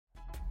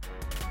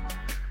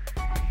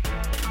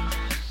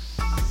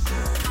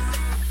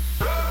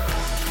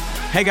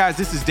Hey guys,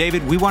 this is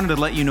David. We wanted to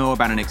let you know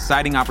about an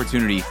exciting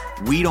opportunity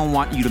we don't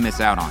want you to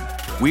miss out on.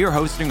 We are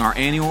hosting our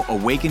annual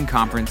Awaken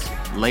Conference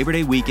Labor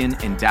Day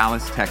weekend in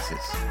Dallas, Texas.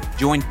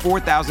 Join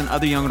 4,000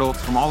 other young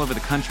adults from all over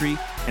the country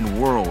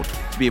and world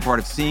to be a part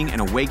of seeing an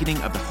awakening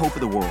of the hope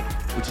of the world,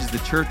 which is the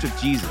Church of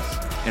Jesus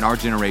in our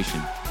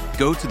generation.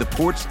 Go to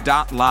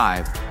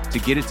theporch.live to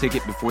get a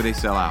ticket before they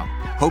sell out.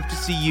 Hope to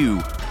see you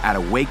at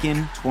Awaken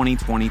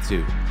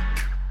 2022.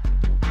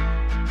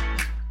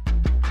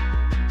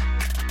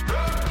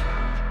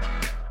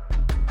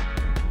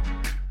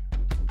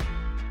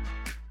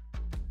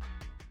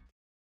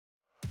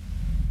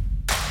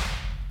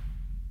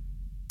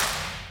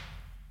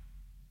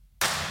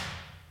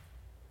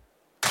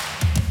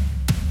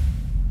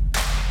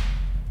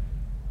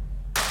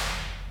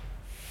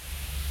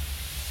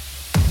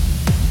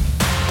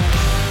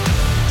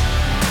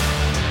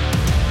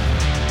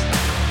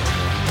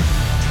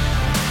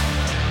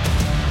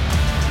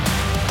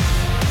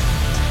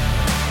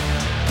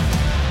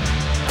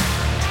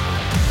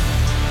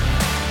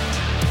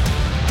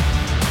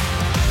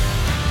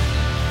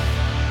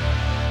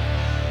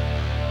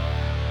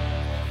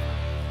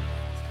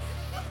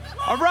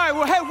 All right,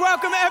 well, hey,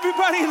 welcome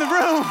everybody in the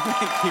room.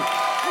 Thank you.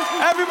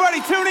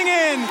 Everybody tuning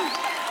in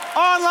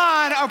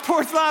online, our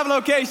Porch Live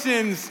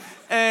locations,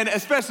 and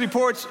especially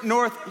Porch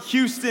North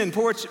Houston,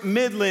 Porch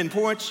Midland,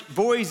 Porch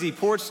Boise,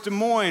 Porch Des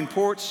Moines,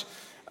 Porch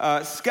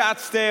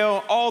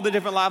Scottsdale, all the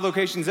different live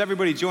locations.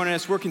 Everybody joining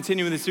us. We're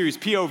continuing the series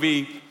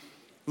POV,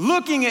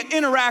 looking at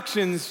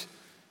interactions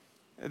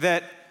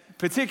that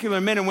particular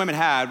men and women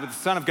had with the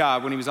Son of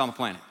God when he was on the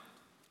planet.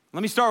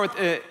 Let me start with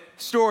a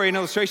story, an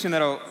illustration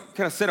that'll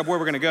kind of set up where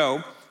we're gonna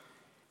go.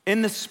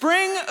 In the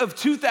spring of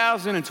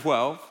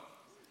 2012,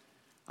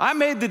 I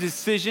made the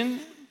decision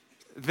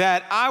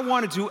that I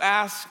wanted to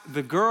ask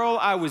the girl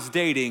I was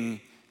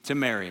dating to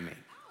marry me.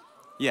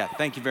 Yeah,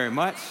 thank you very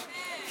much.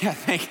 Yeah,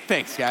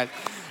 thanks guys.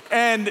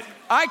 And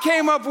I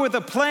came up with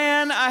a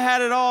plan. I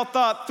had it all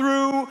thought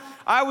through.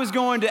 I was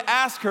going to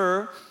ask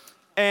her,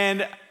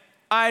 and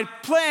I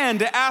planned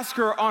to ask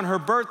her on her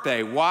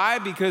birthday. Why?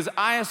 Because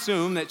I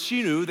assumed that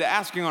she knew that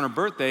asking on her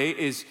birthday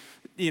is,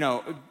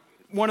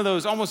 one of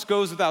those almost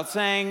goes without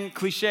saying,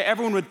 cliche.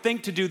 Everyone would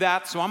think to do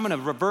that, so I'm gonna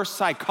reverse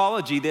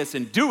psychology this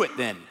and do it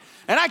then.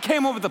 And I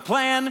came up with a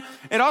plan.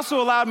 It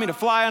also allowed me to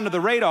fly under the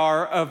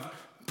radar of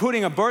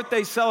putting a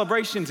birthday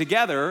celebration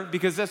together,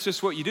 because that's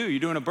just what you do.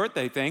 You're doing a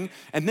birthday thing.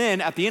 And then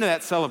at the end of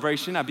that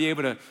celebration, I'd be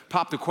able to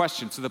pop the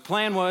question. So the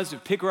plan was to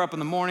pick her up in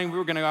the morning. We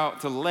were gonna go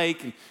out to the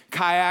lake and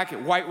kayak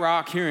at White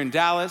Rock here in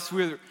Dallas.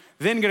 We were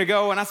then gonna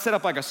go, and I set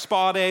up like a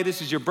spa day.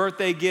 This is your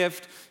birthday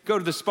gift. Go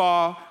to the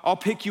spa. I'll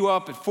pick you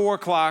up at 4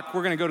 o'clock.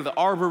 We're gonna go to the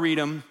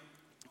Arboretum,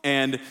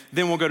 and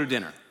then we'll go to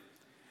dinner.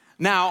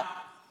 Now,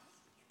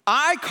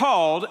 I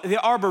called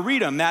the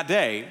Arboretum that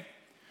day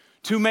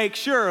to make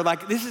sure,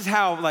 this is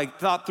how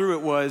thought through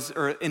it was,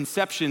 or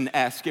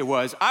Inception-esque it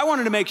was. I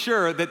wanted to make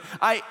sure that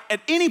at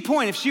any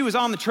point, if she was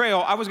on the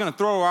trail, I was gonna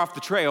throw her off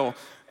the trail.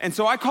 And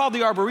so I called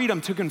the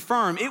Arboretum to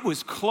confirm it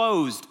was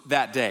closed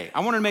that day. I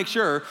wanted to make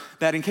sure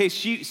that in case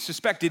she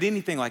suspected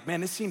anything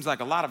man, this seems like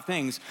a lot of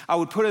things, I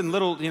would put in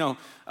little,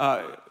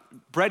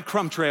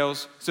 breadcrumb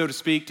trails, so to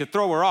speak, to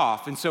throw her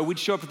off. And so we'd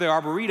show up at the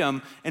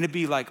Arboretum, and it'd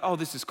be like, oh,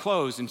 this is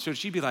closed. And so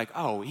she'd be like,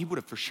 oh, he would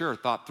have for sure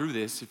thought through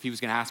this if he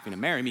was gonna ask me to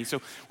marry me.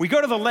 So we go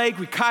to the lake,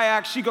 we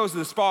kayak, she goes to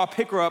the spa,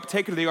 pick her up,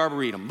 take her to the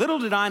Arboretum. Little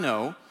did I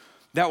know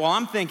that while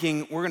I'm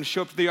thinking we're gonna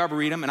show up to the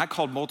Arboretum, and I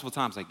called multiple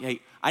times, hey,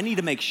 I need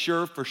to make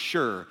sure for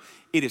sure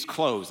it is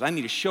closed. I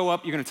need to show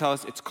up, you're gonna tell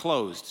us it's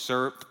closed,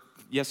 sir.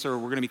 Yes, sir,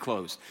 we're gonna be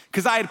closed.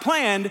 Because I had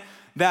planned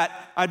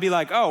that I'd be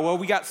like, oh, well,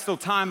 we got still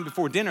time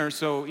before dinner,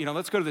 so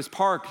let's go to this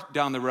park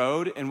down the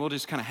road and we'll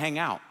just kind of hang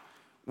out.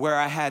 Where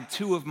I had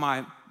 2 of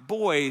my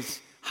boys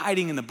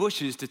hiding in the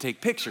bushes to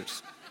take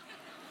pictures.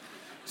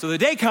 So the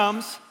day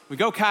comes, we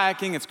go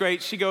kayaking, it's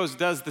great. She goes,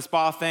 does the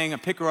spa thing, I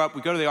pick her up,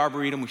 we go to the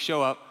Arboretum, we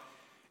show up,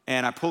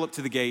 and I pull up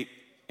to the gate,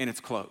 and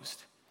it's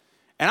closed.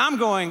 And I'm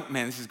going,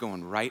 man, this is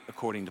going right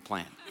according to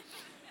plan.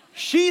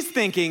 She's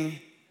thinking,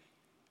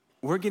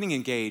 we're getting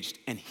engaged,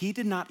 and he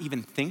did not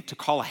even think to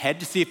call ahead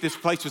to see if this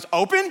place was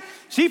open.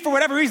 She, for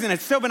whatever reason,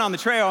 had still been on the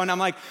trail, and I'm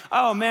like,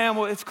 oh man,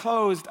 well, it's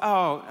closed.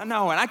 Oh,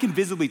 no, and I can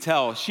visibly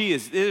tell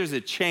there's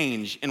a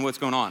change in what's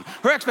going on.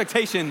 Her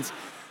expectations,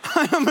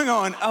 I'm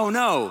going, oh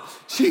no.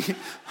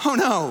 Oh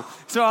no.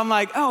 So I'm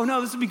like, oh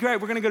no, this would be great.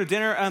 We're gonna go to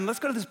dinner, and let's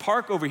go to this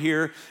park over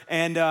here,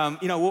 and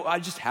I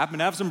just happen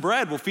to have some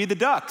bread. We'll feed the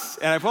ducks.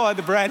 And I pull out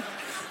the bread,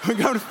 we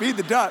go to feed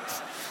the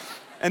ducks.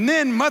 And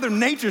then Mother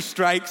Nature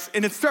strikes,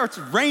 and it starts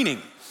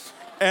raining.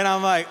 And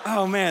I'm like,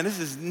 oh man, this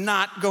is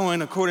not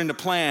going according to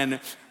plan,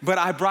 but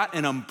I brought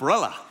an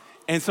umbrella.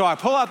 And so I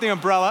pull out the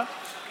umbrella,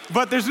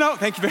 but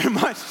thank you very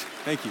much,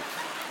 thank you.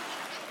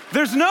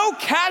 There's no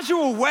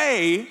casual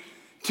way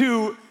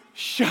to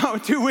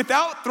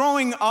without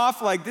throwing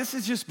off, this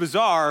is just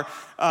bizarre,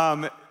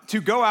 to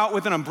go out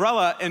with an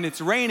umbrella and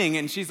it's raining,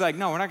 and she's like,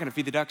 no, we're not gonna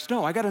feed the ducks.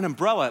 No, I got an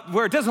umbrella,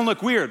 where it doesn't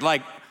look weird,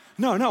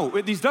 no,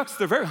 these ducks,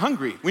 they're very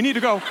hungry. We need to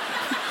go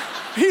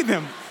feed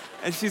them.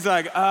 And she's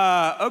like,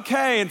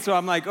 okay. And so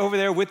I'm like over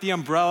there with the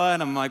umbrella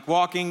and I'm like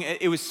walking.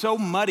 It was so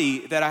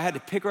muddy that I had to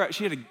pick her up.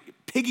 She had a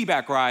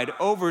piggyback ride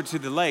over to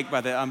the lake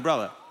by the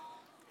umbrella.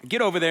 I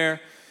get over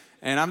there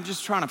and I'm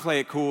just trying to play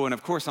it cool. And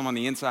of course I'm on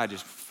the inside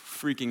just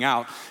freaking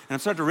out. And I'm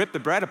starting to rip the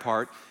bread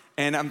apart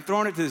and I'm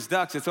throwing it to this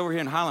ducks. It's over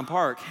here in Highland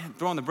Park,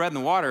 throwing the bread in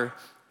the water.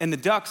 And the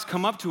ducks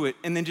come up to it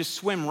and then just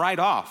swim right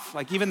off.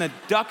 Like even the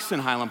ducks in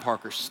Highland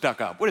Park are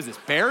stuck up. What is this,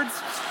 bears?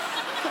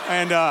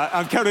 And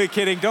I'm totally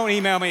kidding. Don't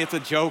email me. It's a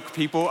joke,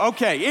 people.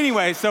 Okay,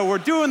 anyway, so we're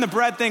doing the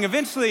bread thing.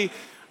 Eventually,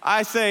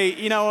 I say,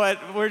 you know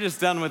what? We're just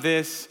done with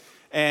this.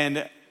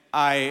 And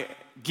I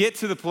get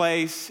to the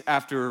place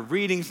after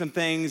reading some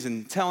things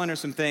and telling her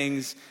some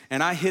things,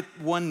 and I hit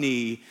one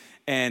knee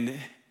and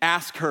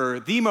ask her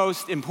the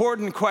most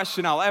important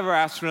question I'll ever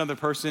ask to another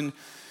person.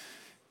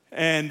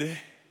 And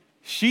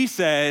she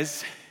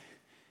says,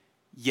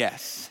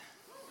 yes.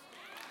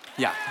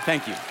 Yeah,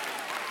 thank you.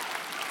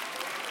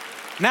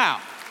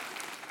 Now,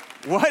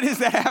 what does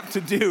that have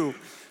to do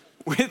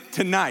with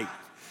tonight?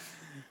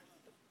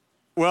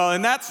 Well,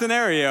 in that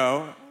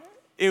scenario,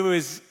 it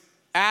was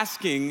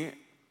asking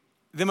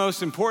the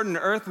most important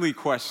earthly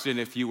question,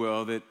 if you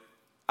will, that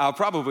I'll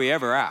probably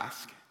ever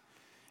ask.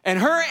 And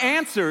her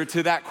answer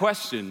to that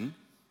question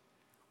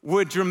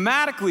would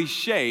dramatically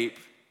shape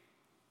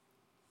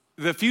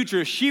the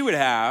future she would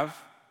have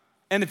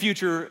and the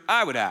future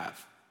I would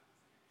have.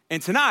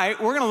 And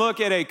tonight, we're gonna look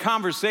at a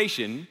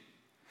conversation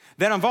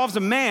that involves a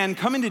man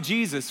coming to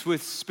Jesus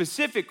with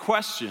specific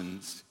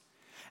questions,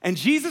 and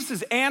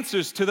Jesus'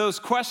 answers to those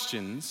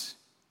questions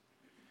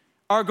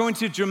are going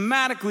to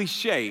dramatically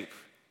shape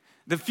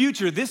the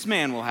future this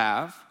man will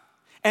have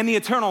and the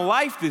eternal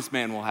life this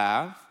man will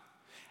have,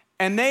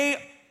 and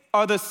they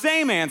are the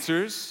same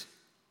answers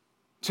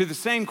to the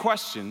same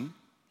question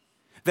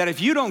that if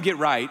you don't get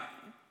right,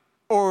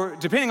 or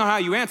depending on how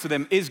you answer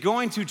them, is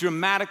going to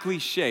dramatically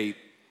shape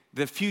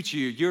the future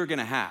you're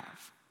gonna have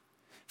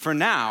for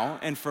now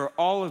and for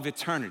all of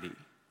eternity.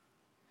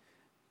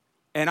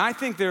 And I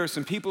think there are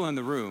some people in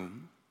the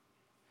room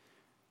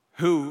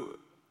who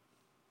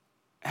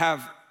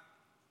have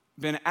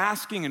been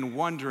asking and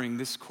wondering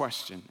this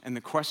question and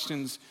the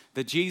questions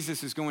that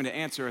Jesus is going to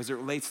answer as it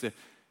relates to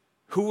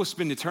who will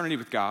spend eternity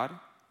with God,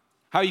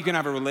 how you can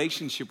have a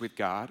relationship with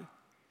God,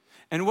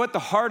 and what the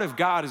heart of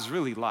God is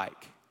really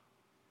like.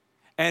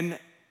 And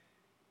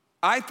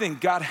I think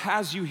God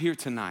has you here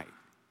tonight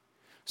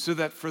so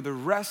that for the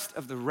rest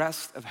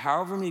of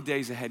however many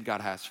days ahead God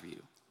has for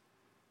you,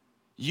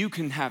 you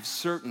can have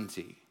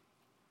certainty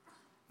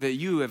that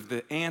you have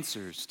the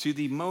answers to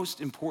the most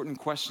important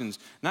questions,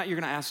 not you're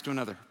gonna ask to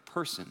another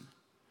person,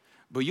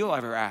 but you'll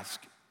ever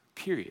ask,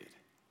 period.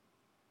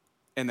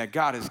 And that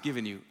God has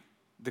given you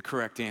the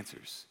correct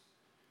answers.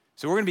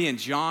 So we're gonna be in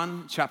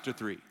John chapter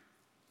 3.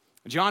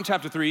 John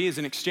chapter 3 is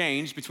an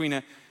exchange between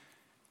a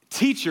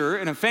teacher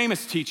and a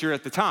famous teacher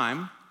at the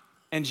time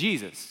and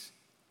Jesus.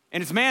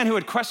 And it's a man who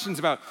had questions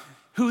about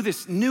who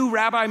this new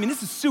rabbi,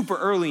 this is super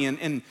early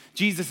in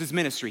Jesus'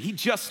 ministry. He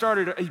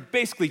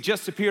basically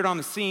just appeared on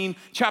the scene.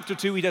 Chapter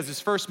 2, he does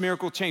his first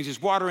miracle,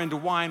 changes water into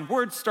wine.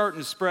 Word's starting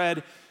to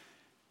spread.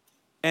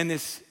 And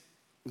this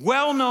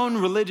well-known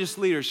religious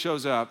leader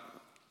shows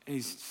up and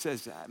he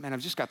says, man,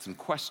 I've just got some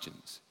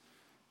questions.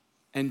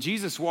 And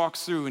Jesus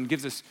walks through and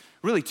gives us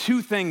really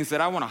two things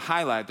that I want to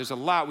highlight. There's a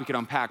lot we could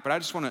unpack, but I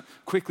just want to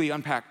quickly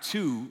unpack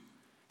two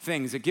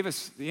things that give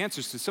us the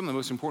answers to some of the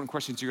most important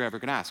questions you're ever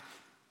going to ask.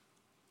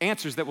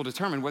 Answers that will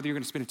determine whether you're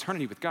going to spend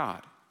eternity with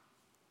God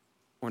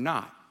or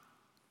not.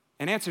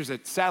 And answers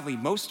that sadly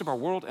most of our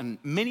world and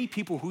many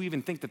people who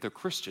even think that they're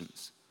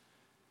Christians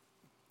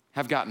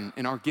have gotten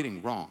and are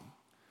getting wrong.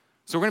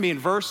 So we're going to be in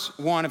verse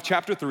 1 of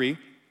chapter 3.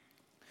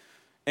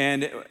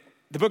 And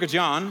the book of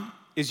John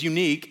is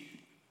unique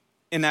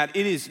in that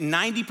it is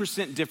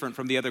 90% different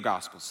from the other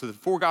gospels. So the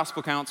four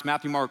gospel accounts,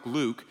 Matthew, Mark,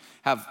 Luke,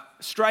 have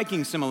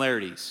striking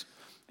similarities.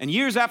 And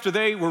years after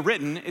they were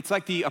written, it's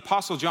like the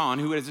Apostle John,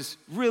 who has this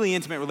really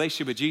intimate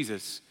relationship with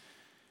Jesus,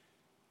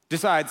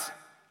 decides,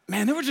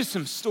 man, there were just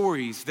some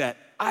stories that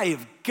I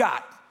have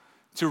got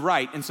to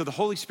write. And so the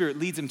Holy Spirit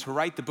leads him to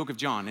write the book of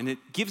John. And it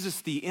gives us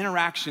the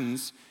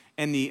interactions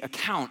and the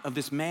account of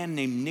this man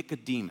named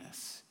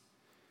Nicodemus,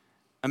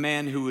 a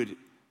man who would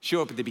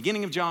show up at the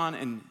beginning of John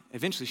and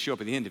eventually show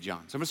up at the end of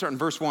John. So I'm gonna start in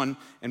verse 1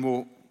 and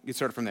we'll get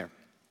started from there.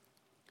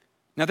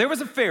 Now there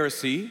was a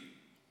Pharisee,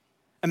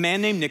 a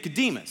man named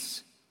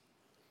Nicodemus.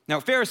 Now,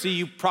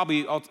 Pharisee,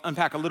 I'll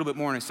unpack a little bit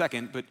more in a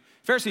second, but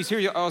Pharisees,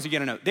 here all you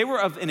gotta know, they were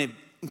of an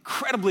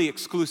incredibly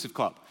exclusive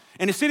club.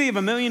 In a city of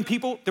 1 million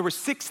people, there were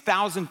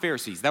 6,000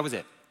 Pharisees, that was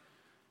it.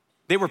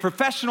 They were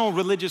professional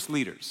religious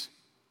leaders.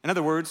 In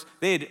other words,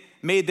 they had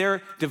made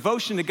their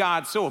devotion to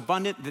God so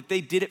abundant that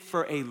they did it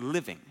for a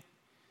living.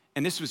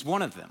 And this was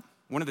one of them,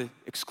 one of the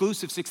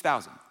exclusive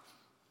 6,000.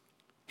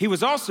 He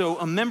was also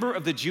a member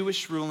of the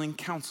Jewish ruling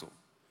council.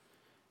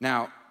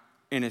 Now,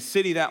 in a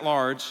city that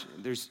large,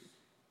 there's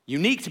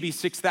unique to be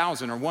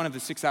 6,000 or one of the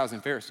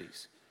 6,000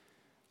 Pharisees.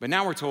 But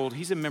now we're told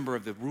he's a member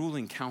of the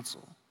ruling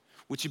council,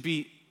 which would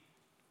be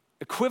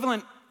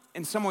equivalent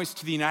in some ways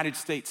to the United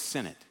States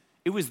Senate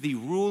It was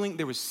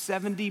there were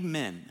 70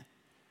 men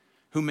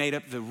who made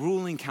up the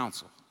ruling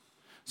council.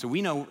 So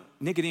we know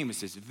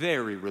Nicodemus is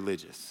very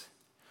religious,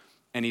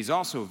 and he's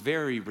also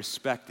very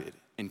respected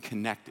and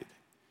connected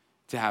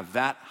to have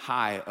that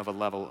high of a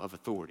level of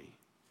authority.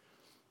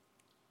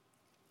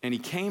 And he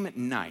came at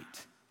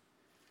night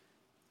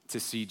to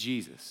see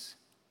Jesus.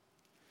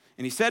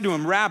 And he said to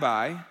him,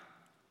 "Rabbi,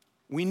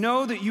 we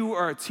know that you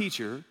are a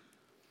teacher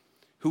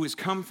who has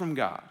come from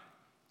God.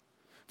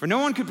 For no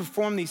one could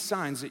perform these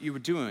signs that you were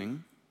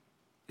doing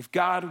if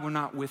God were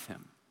not with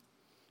him."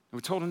 And we're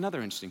told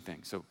another interesting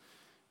thing. So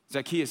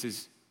Zacchaeus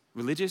is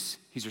religious,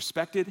 he's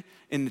respected.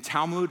 In the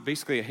Talmud,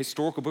 basically a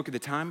historical book at the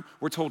time,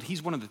 we're told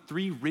he's one of the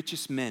 3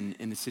 richest men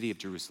in the city of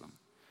Jerusalem.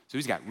 So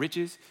he's got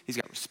riches, he's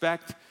got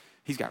respect,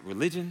 he's got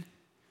religion,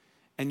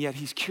 and yet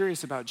he's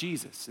curious about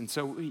Jesus. And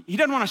so he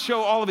doesn't want to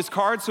show all of his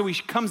cards, so he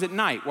comes at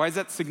night. Why is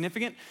that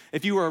significant?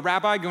 If you were a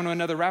rabbi going to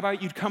another rabbi,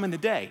 you'd come in the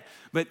day.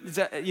 But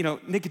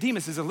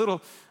Nicodemus is a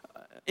little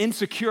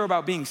insecure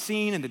about being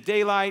seen in the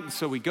daylight, and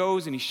so he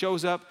goes and he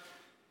shows up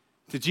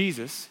to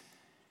Jesus,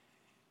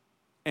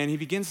 and he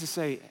begins to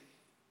say,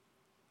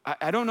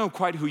 I don't know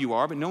quite who you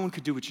are, but no one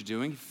could do what you're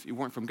doing if you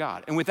weren't from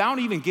God. And without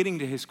even getting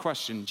to his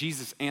question,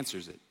 Jesus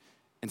answers it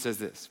and says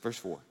this, verse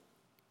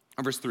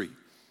 3.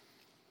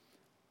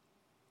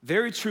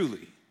 "Very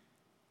truly,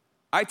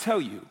 I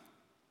tell you,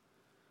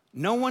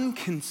 no one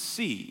can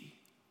see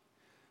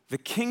the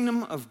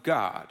kingdom of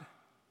God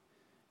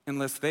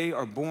unless they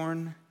are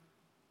born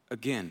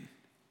again."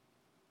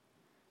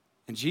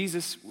 And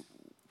Jesus,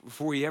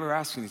 before he ever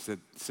asks anything,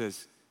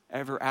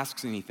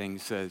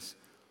 says,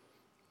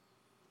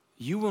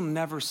 "You will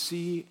never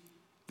see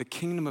the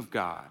kingdom of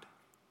God,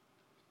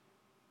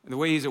 the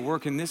way he's at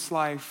work in this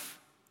life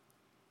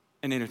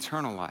and in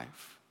eternal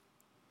life,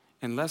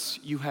 unless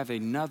you have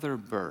another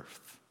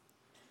birth."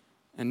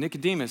 And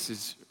Nicodemus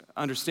is,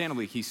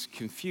 understandably, he's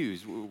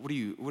confused.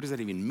 What does that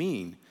even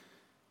mean?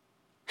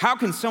 "How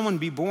can someone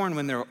be born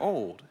when they're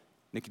old?"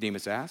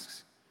 Nicodemus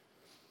asks.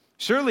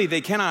 "Surely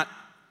they cannot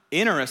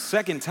enter a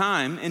second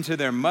time into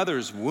their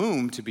mother's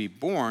womb to be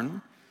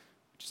born,"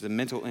 which is a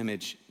mental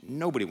image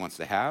nobody wants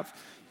to have.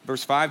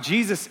 Verse 5,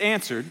 Jesus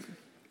answered.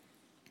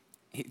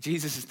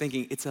 Jesus is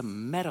thinking, it's a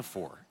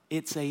metaphor.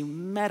 It's a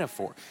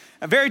metaphor.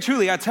 "Very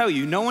truly, I tell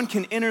you, no one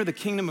can enter the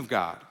kingdom of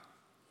God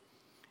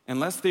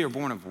unless they are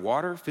born of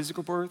water,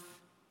 physical birth,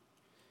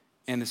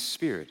 and the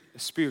Spirit, a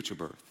spiritual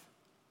birth.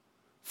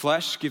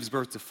 Flesh gives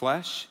birth to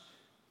flesh,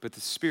 but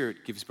the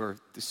Spirit gives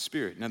birth to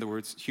spirit." In other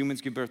words,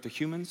 humans give birth to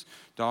humans,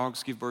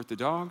 dogs give birth to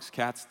dogs,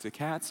 cats to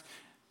cats,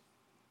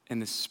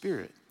 and the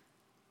Spirit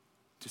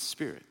to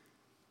spirit.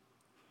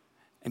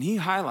 And he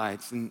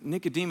highlights, and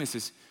Nicodemus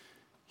is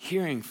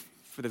hearing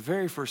for the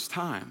very first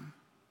time,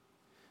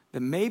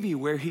 that maybe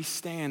where he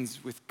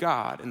stands with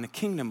God in the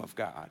kingdom of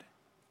God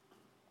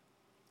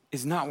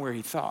is not where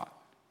he thought.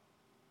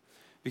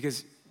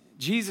 Because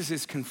Jesus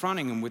is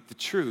confronting him with the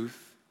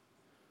truth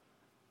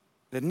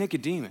that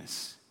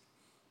Nicodemus,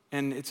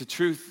 and it's a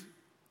truth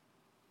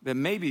that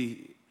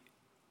maybe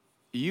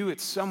you at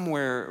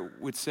somewhere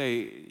would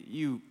say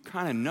you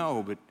kind of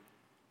know but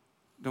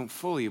don't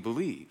fully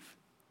believe.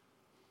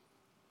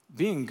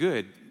 Being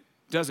good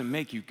doesn't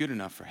make you good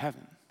enough for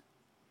heaven.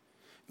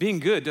 Being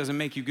good doesn't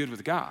make you good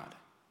with God.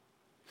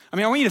 I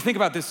mean, I want you to think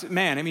about this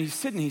man. I mean,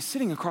 he's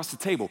sitting across the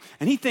table,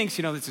 and he thinks,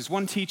 this is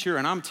one teacher,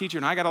 and I'm a teacher,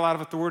 and I got a lot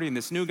of authority, and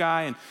this new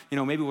guy, and,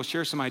 maybe we'll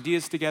share some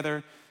ideas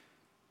together.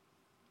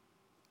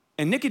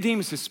 And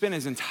Nicodemus has spent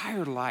his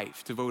entire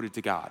life devoted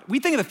to God. We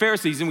think of the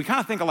Pharisees, and we kind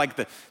of think of like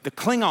the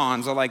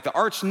Klingons, or like the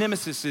arch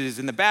nemesis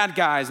and the bad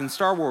guys in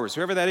Star Wars,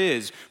 whoever that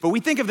is. But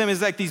we think of them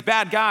as like these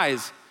bad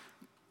guys.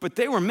 But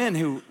they were men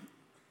who,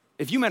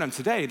 if you met them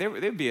today,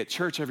 they'd be at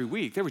church every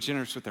week. They were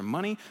generous with their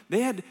money.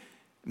 They had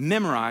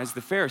memorized,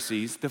 the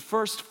Pharisees, the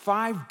first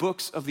 5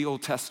 books of the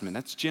Old Testament.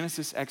 That's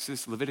Genesis,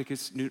 Exodus,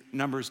 Leviticus,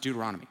 Numbers,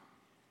 Deuteronomy.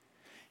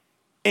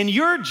 In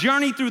your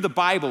journey through the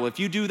Bible, if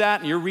you do that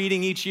and you're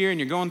reading each year and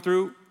you're going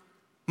through,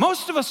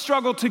 most of us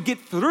struggle to get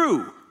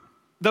through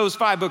those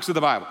 5 books of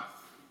the Bible.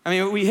 I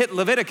mean, we hit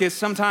Leviticus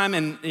sometime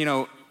in,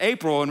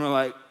 April, and we're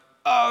like,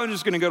 oh, I'm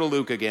just gonna go to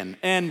Luke again.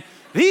 And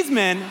these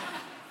men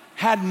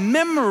had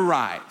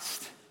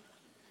memorized.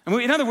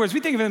 In other words,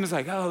 we think of them as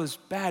like, oh, those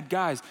bad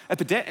guys. At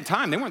the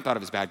time, they weren't thought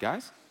of as bad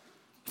guys.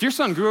 If your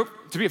son grew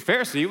up to be a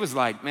Pharisee, it was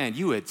like, man,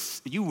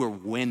 you were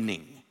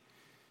winning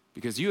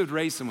because you had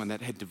raised someone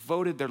that had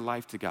devoted their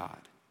life to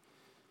God.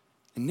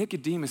 And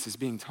Nicodemus is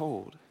being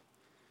told,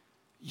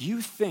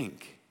 you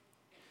think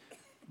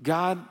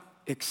God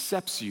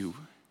accepts you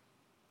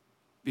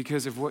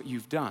because of what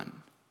you've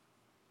done.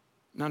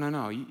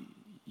 No.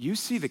 You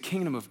see the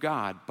kingdom of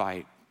God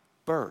by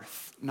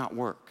birth, not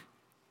work.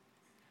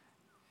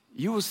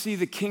 You will see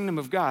the kingdom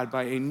of God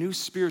by a new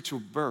spiritual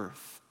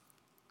birth,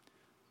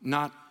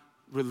 not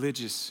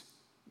religious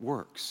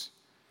works.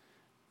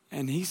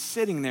 And he's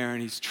sitting there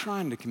and he's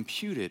trying to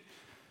compute it.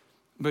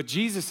 But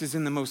Jesus is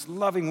in the most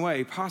loving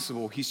way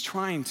possible. He's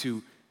trying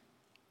to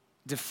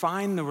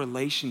define the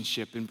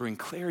relationship and bring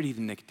clarity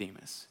to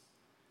Nicodemus.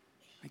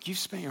 Like, you've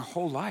spent your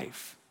whole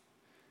life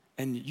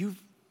and you've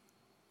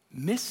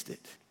missed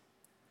it.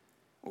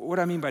 What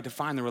do I mean by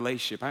define the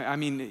relationship? I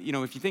mean,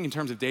 if you think in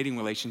terms of dating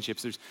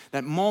relationships, there's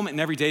that moment in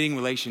every dating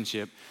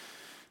relationship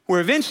where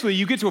eventually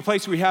you get to a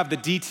place where you have the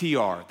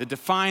DTR, the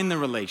define the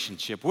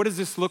relationship. What does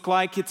this look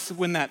like? It's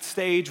when that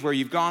stage where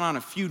you've gone on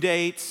a few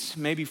dates,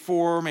 maybe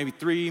 4, maybe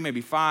 3,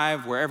 maybe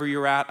 5, wherever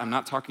you're at. I'm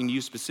not talking to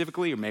you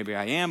specifically, or maybe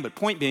I am, but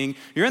point being,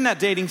 you're in that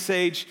dating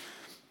stage,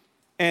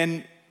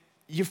 and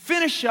you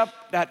finish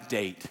up that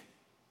date.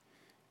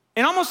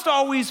 And almost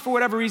always, for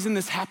whatever reason,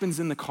 this happens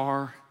in the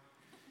car.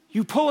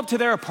 You pull up to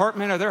their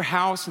apartment or their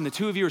house, and the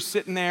two of you are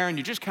sitting there, and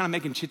you're just kind of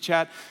making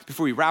chit-chat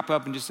before you wrap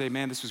up and just say,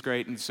 man, this was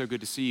great, and it's so good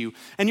to see you.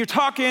 And you're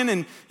talking,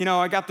 and,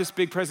 I got this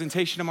big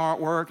presentation tomorrow at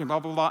work, and blah,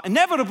 blah, blah.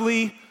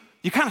 Inevitably,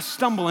 you kind of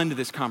stumble into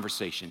this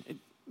conversation. It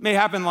may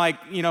happen like,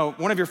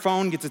 one of your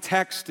phone gets a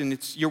text, and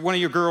it's one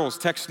of your girls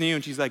texting you,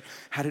 and she's like,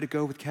 how did it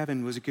go with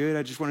Kevin? Was it good?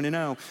 I just wanted to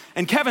know.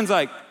 And Kevin's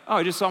like, oh,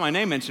 I just saw my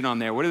name mentioned on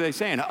there. What are they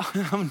saying?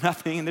 Oh,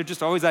 nothing. And they're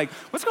just always like,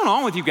 what's going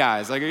on with you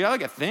guys? Like, are you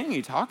like a thing? Are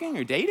you talking? Are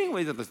you dating?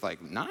 It's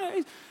like,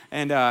 nice.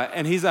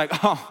 And he's like,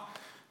 oh,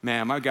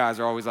 man, my guys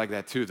are always like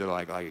that too. They're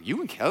like you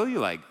and Kelly,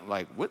 like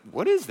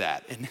what is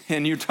that?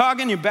 And you're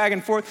talking, you're back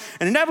and forth,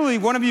 and inevitably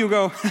one of you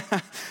will go,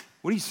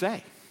 what do you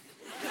say?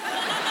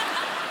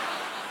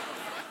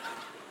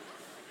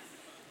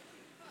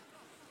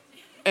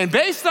 And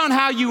based on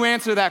how you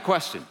answer that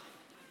question,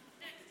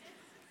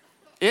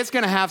 it's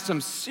gonna have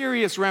some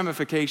serious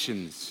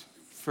ramifications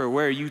for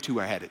where you two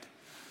are headed.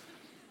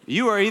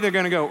 You are either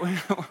gonna go,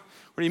 what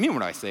do you mean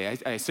what I say?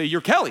 I say,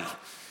 you're Kelly.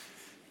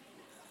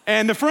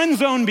 And the friend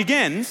zone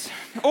begins,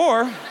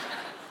 or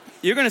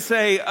you're gonna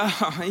say,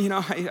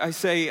 I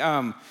say,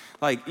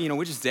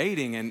 we're just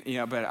dating,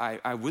 and but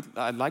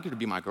I'd like her to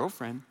be my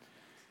girlfriend.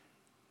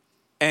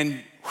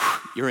 And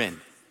you're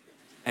in,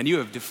 and you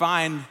have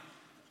defined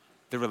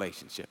the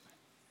relationship.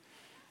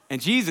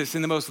 And Jesus,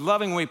 in the most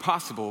loving way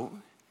possible,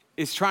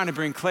 is trying to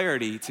bring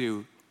clarity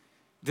to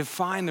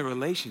define the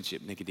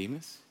relationship,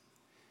 Nicodemus.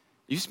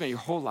 You spent your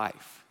whole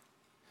life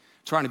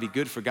trying to be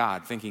good for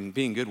God, thinking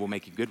being good will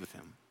make you good with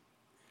him.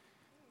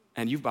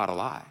 And you've bought a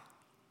lie.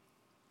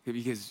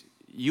 Because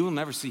you will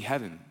never see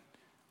heaven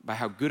by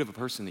how good of a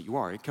person that you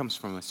are. It comes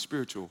from a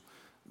spiritual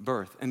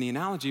birth. And the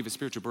analogy of a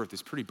spiritual birth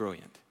is pretty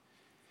brilliant.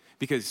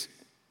 Because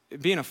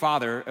being a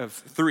father of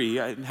 3,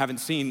 I haven't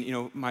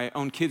seen, my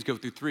own kids go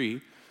through 3.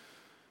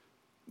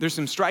 There's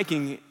some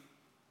striking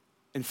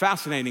and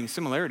fascinating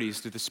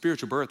similarities to the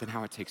spiritual birth and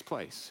how it takes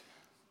place.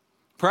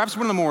 Perhaps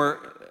one of the more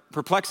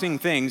perplexing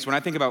things when I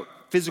think about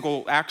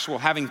physical, actual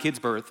having kids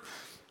birth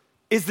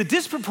is the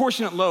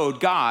disproportionate load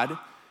God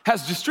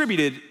has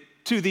distributed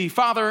to the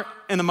father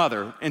and the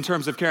mother in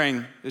terms of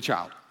carrying the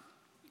child.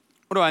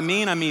 What do I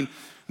mean? I mean,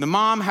 the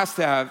mom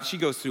she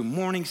goes through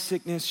morning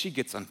sickness, she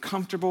gets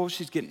uncomfortable,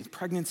 she's getting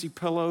pregnancy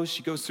pillows,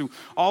 she goes through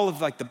all of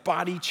the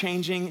body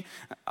changing,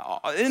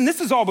 and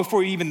this is all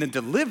before even the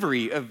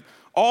delivery of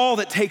all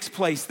that takes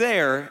place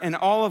there and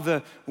all of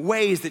the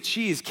ways that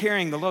she is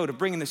carrying the load of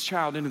bringing this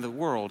child into the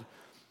world.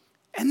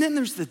 And then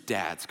there's the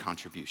dad's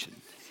contribution,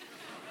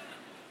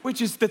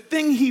 which is the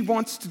thing he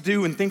wants to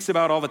do and thinks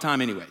about all the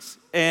time anyways.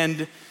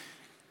 And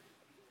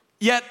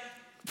yet,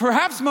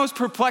 perhaps most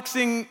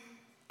perplexing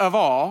of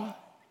all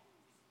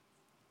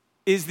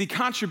is the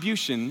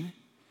contribution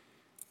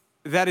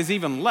that is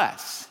even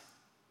less,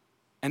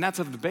 and that's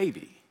of the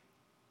baby.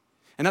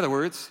 In other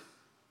words,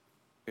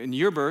 in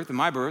your birth, in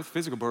my birth,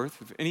 physical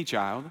birth of any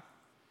child,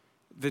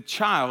 the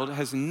child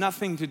has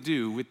nothing to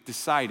do with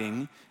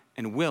deciding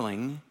and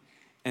willing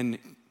and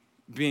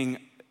being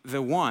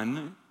the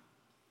one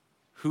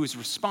who is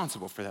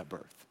responsible for that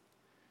birth.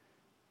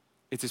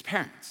 It's his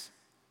parents.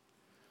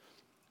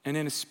 And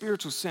in a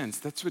spiritual sense,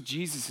 that's what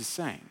Jesus is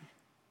saying.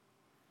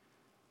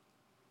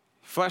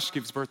 Flesh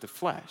gives birth to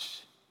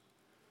flesh.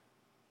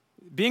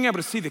 Being able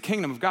to see the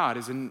kingdom of God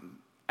is an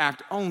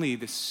act only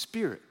the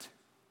Spirit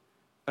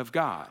of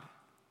God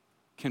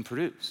can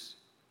produce.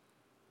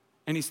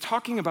 And he's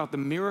talking about the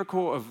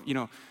miracle of,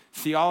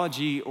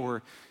 theology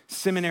or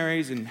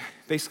seminaries and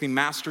basically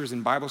masters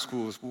in Bible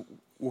schools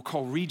will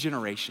call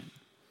regeneration,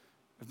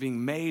 of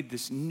being made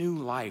this new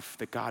life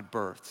that God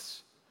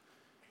births.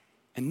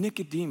 And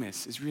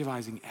Nicodemus is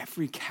realizing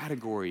every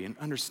category and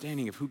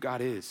understanding of who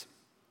God is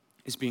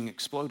being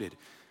exploded.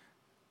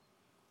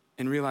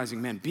 And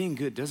realizing, man, being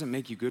good doesn't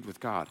make you good with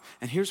God.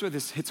 And here's where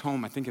this hits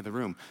home, I think, in the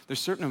room. There's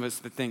certain of us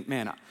that think,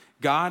 man,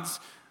 God's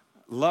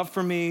love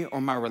for me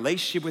or my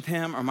relationship with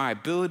him or my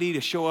ability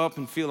to show up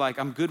and feel like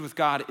I'm good with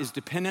God is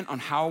dependent on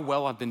how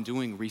well I've been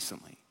doing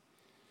recently.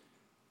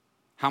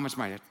 How much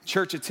my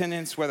church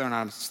attendance, whether or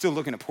not I'm still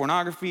looking at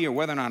pornography or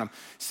whether or not I'm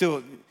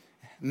still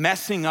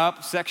messing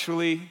up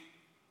sexually.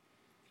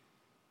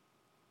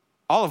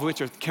 All of which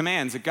are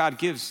commands that God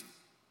gives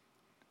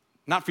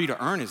not for you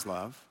to earn his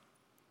love,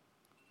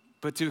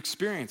 but to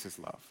experience his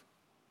love.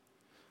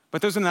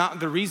 But those are not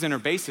the reason or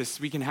basis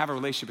we can have a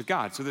relationship with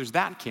God. So there's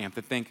that camp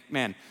that think,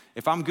 man,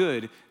 if I'm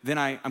good, then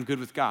I'm good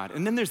with God.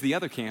 And then there's the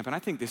other camp, and I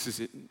think this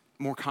is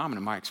more common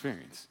in my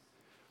experience,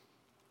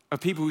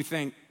 of people who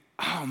think,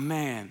 oh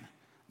man,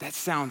 that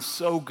sounds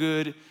so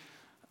good.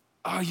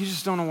 oh, you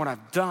just don't know what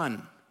I've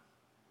done.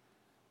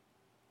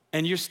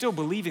 And you're still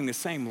believing the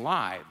same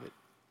lie. But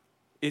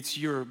it's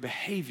your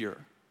behavior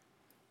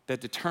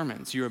that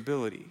determines your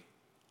ability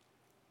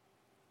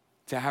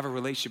to have a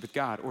relationship with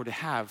God or to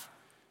have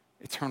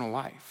eternal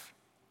life.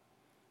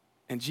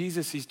 And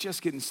Jesus, he's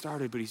just getting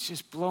started, but he's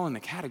just blowing the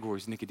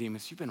categories,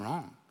 Nicodemus. You've been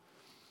wrong.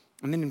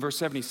 And then in verse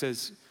 7, he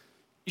says,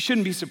 you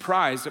shouldn't be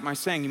surprised at my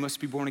saying you must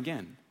be born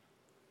again.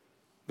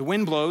 The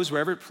wind blows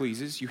wherever it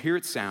pleases. You hear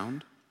its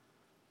sound,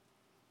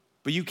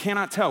 but you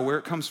cannot tell where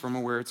it comes from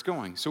or where it's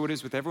going. So it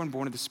is with everyone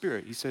born of the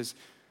Spirit. He says,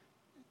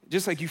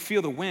 just like you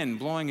feel the wind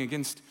blowing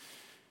against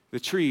the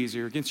trees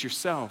or against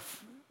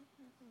yourself,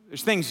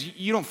 there's things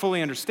you don't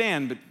fully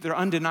understand, but they're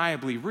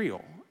undeniably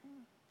real.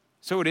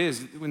 So it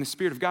is when the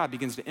Spirit of God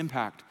begins to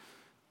impact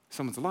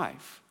someone's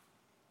life.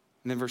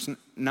 And then verse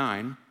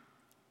 9,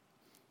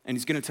 and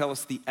he's going to tell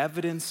us the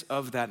evidence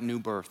of that new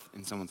birth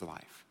in someone's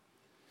life.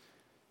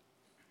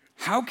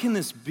 How can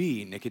this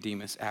be,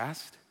 Nicodemus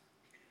asked.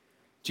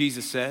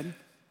 Jesus said,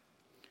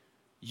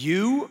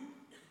 you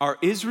are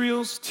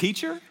Israel's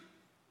teacher?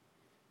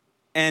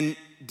 And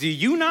do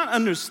you not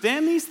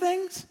understand these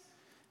things?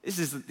 This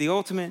is the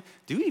ultimate,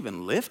 do you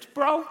even lift,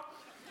 bro?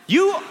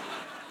 You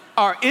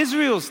are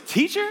Israel's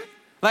teacher?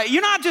 Like,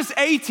 you're not just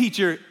a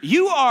teacher,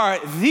 you are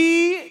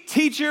the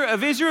teacher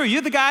of Israel.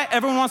 You're the guy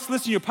everyone wants to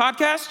listen to your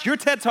podcast. Your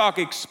TED Talk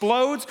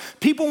explodes.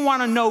 People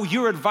want to know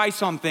your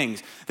advice on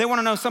things. They want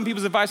to know some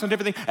people's advice on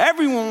different things.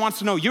 Everyone wants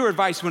to know your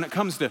advice when it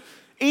comes to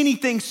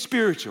anything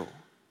spiritual.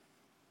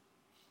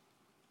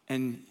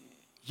 And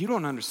you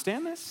don't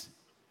understand this?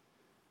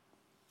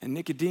 And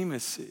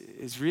Nicodemus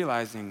is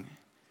realizing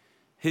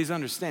his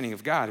understanding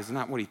of God is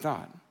not what he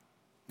thought.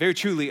 Very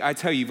truly, I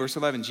tell you, verse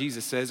 11,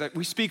 Jesus says,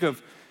 we speak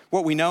of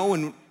what we know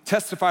and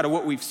testify to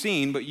what we've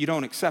seen, but you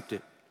don't accept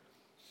it.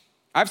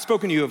 I've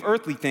spoken to you of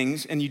earthly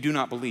things, and you do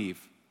not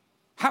believe.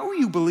 How will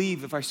you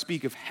believe if I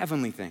speak of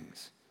heavenly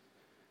things?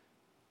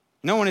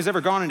 No one has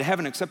ever gone into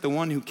heaven except the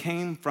one who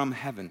came from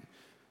heaven,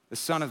 the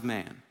Son of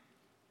Man.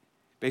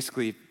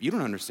 Basically, if you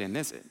don't understand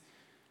this,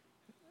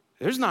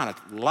 there's not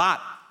a lot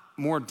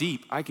more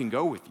deep I can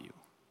go with you.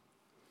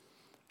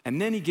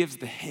 And then he gives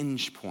the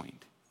hinge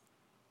point.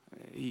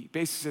 He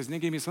basically says,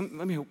 Nicodemus,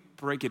 let me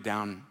break it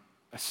down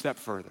a step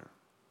further.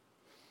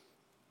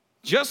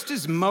 Just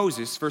as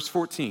Moses, verse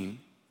 14,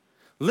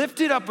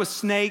 lifted up a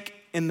snake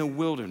in the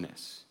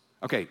wilderness.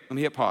 Okay, let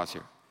me hit pause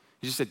here.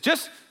 He just said,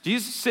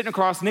 Jesus is sitting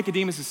across,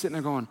 Nicodemus is sitting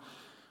there going,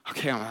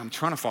 okay, I'm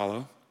trying to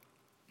follow.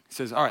 He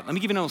says, all right, let me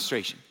give you an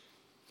illustration.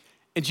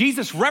 And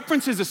Jesus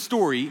references a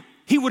story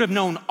he would have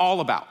known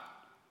all about.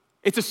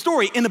 It's a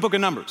story in the book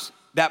of Numbers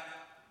that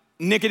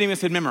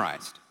Nicodemus had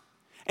memorized.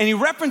 And he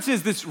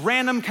references this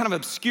random kind of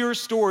obscure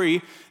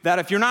story that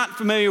if you're not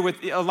familiar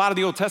with a lot of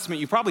the Old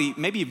Testament,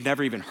 maybe you've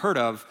never even heard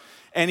of.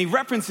 And he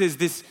references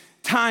this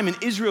time in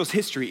Israel's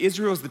history.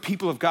 Israel's the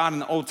people of God in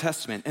the Old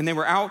Testament. And they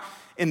were out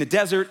in the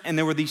desert, and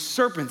there were these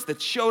serpents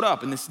that showed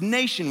up, and this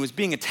nation was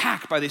being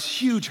attacked by this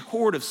huge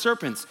horde of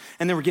serpents,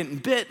 and they were getting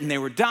bit, and they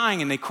were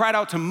dying, and they cried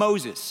out to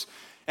Moses.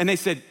 And they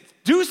said,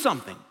 do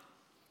something.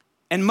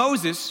 And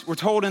Moses, we're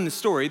told in the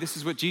story, this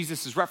is what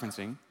Jesus is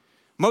referencing,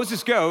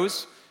 Moses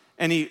goes,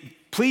 and he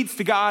pleads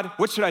to God,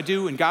 what should I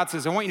do? And God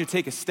says, I want you to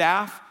take a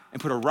staff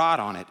and put a rod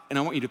on it. And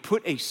I want you to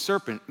put a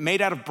serpent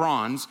made out of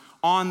bronze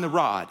on the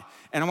rod.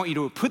 And I want you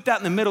to put that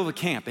in the middle of the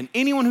camp. And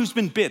anyone who's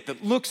been bit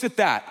that looks at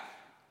that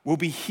will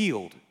be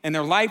healed and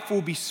their life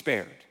will be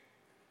spared.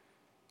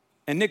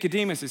 And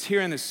Nicodemus is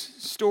hearing this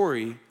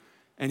story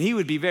and he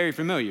would be very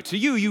familiar. To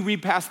you, you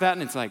read past that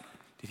and it's like,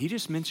 did he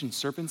just mention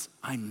serpents?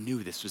 I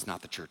knew this was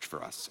not the church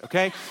for us,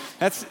 okay?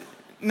 That's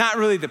not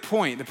really the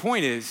point. The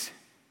point is,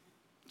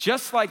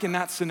 just like in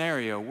that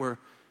scenario where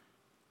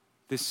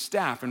this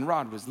staff and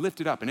rod was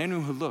lifted up and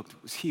anyone who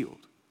looked was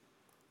healed,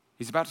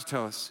 he's about to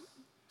tell us,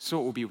 so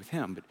it will be with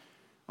him. But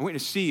I want you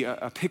to see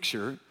a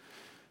picture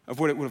of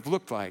what it would have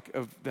looked like,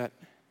 of that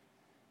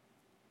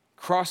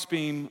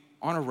crossbeam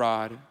on a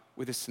rod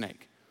with a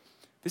snake.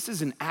 This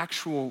is an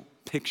actual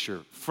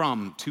picture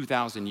from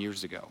 2,000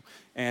 years ago.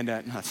 And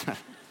no, it's not.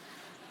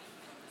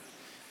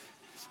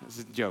 It's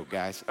a joke,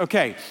 guys.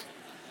 Okay,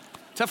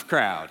 tough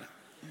crowd.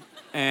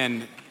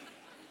 And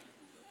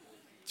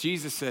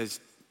Jesus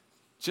says,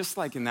 just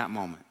like in that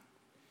moment,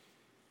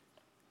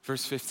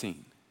 verse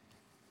 15,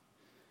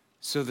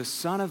 so the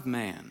Son of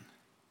Man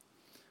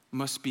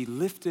must be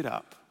lifted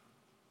up,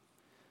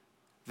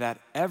 that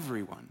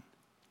everyone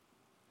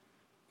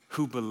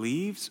who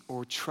believes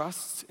or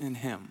trusts in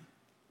him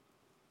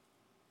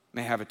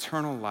may have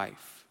eternal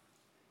life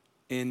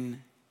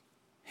in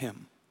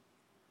him.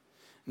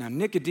 Now,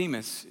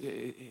 Nicodemus,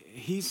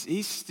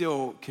 he's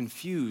still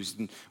confused.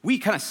 And we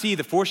kind of see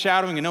the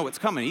foreshadowing and know what's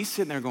coming. He's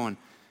sitting there going,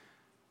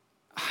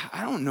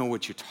 I don't know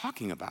what you're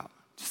talking about.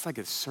 Just like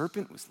a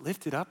serpent was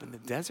lifted up in the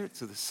desert,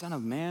 so the Son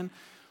of Man,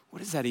 what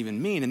does that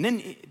even mean? And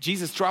then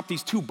Jesus dropped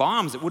these two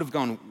bombs that would have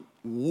gone,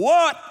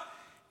 what?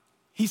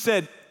 He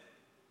said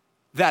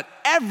that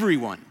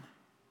everyone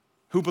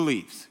who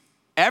believes,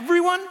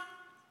 everyone?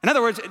 In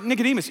other words,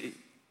 Nicodemus,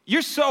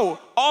 you're so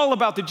all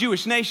about the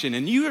Jewish nation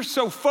and you're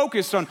so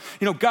focused on,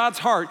 God's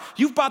heart,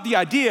 you've bought the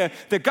idea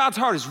that God's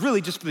heart is really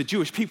just for the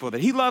Jewish people,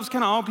 that he loves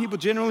kind of all people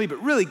generally,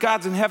 but really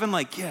God's in heaven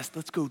like, yes,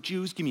 let's go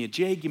Jews, give me a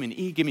J, give me an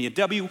E, give me a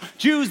W.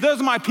 Jews,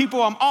 those are my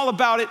people, I'm all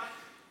about it.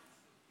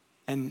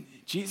 And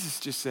Jesus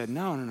just said,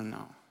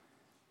 no.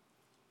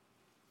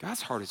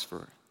 God's heart is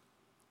for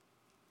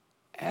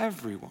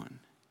everyone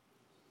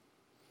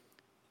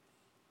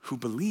who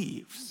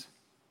believes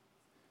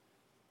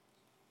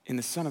in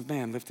the Son of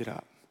Man lifted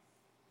up.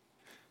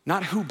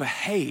 Not who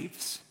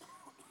behaves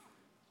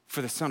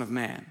for the Son of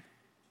Man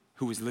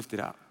who is lifted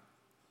up.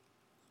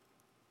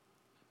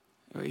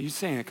 Are you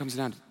saying it comes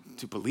down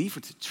to belief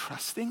or to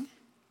trusting?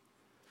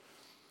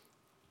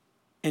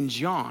 And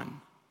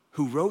John,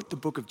 who wrote the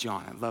book of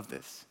John, I love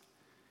this.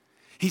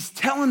 He's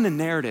telling the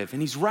narrative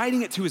and he's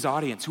writing it to his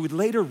audience who would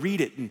later read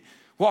it and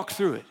walk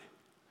through it.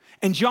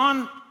 And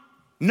John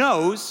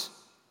knows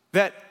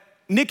that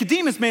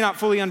Nicodemus may not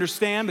fully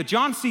understand, but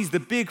John sees the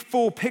big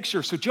full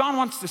picture. So John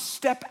wants to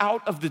step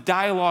out of the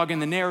dialogue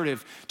and the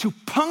narrative to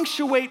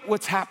punctuate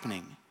what's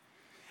happening.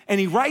 And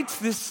he writes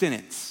this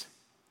sentence.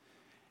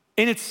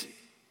 And it's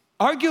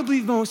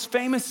arguably the most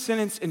famous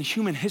sentence in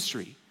human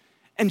history.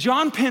 And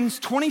John pens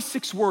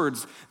 26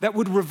 words that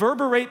would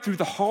reverberate through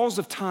the halls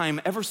of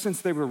time ever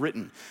since they were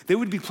written. They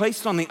would be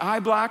placed on the eye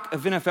black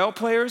of NFL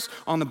players,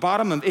 on the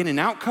bottom of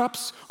In-N-Out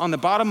cups, on the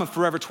bottom of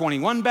Forever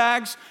 21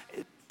 bags,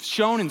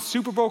 shown in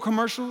Super Bowl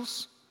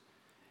commercials.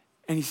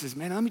 And he says,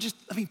 man,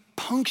 let me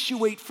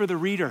punctuate for the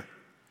reader.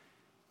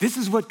 This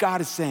is what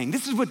God is saying.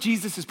 This is what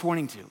Jesus is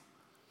pointing to.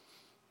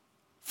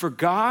 For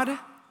God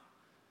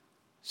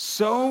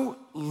so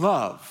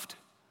loved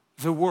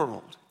the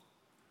world.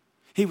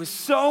 He was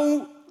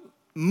so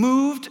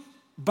moved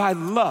by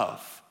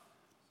love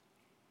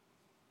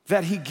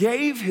that he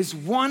gave his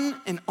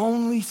one and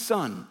only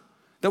Son,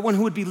 the one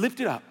who would be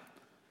lifted up,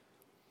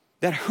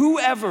 that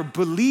whoever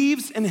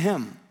believes in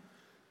him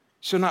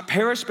shall not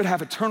perish but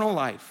have eternal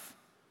life.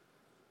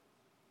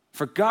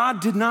 For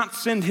God did not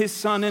send his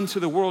Son into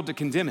the world to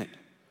condemn it,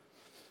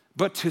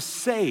 but to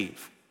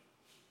save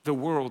the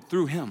world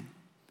through him.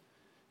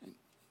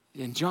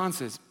 And John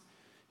says,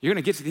 you're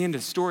gonna get to the end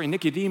of the story.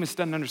 Nicodemus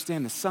doesn't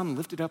understand the Son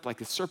lifted up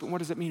like a serpent. What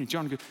does that mean? And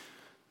John goes,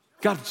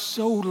 God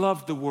so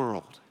loved the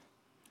world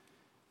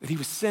that he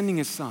was sending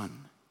his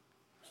Son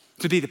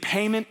to be the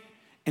payment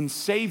and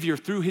Savior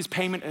through his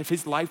payment of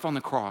his life on the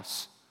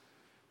cross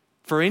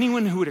for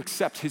anyone who would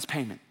accept his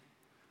payment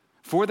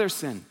for their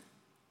sin.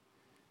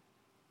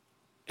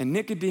 And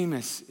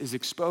Nicodemus is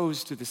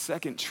exposed to the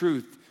second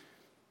truth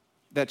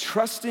that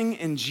trusting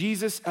in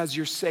Jesus as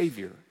your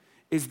Savior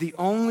is the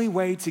only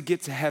way to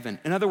get to heaven.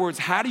 In other words,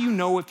 how do you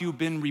know if you've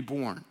been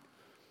reborn?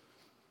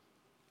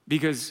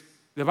 Because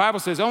the Bible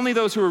says only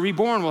those who are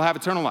reborn will have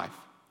eternal life.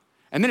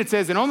 And then it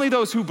says, and only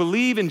those who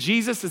believe in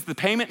Jesus as the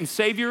payment and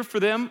Savior for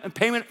them, and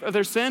payment of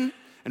their sin,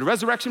 and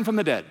resurrection from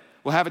the dead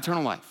will have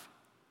eternal life.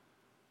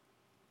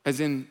 As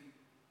in,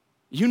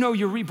 you know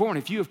you're reborn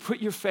if you have put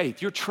your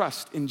faith, your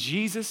trust in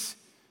Jesus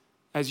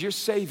as your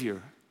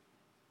Savior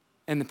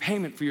and the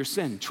payment for your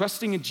sin.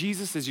 Trusting in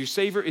Jesus as your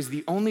Savior is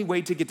the only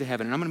way to get to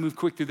heaven. And I'm gonna move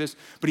quick through this,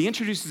 but he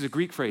introduces a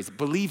Greek phrase,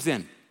 believes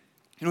in.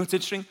 You know what's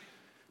interesting?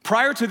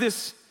 Prior to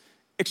this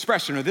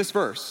expression or this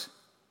verse,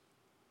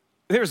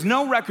 there's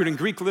no record in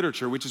Greek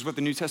literature, which is what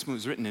the New Testament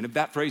was written in, of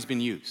that phrase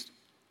being used.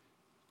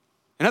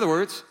 In other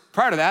words,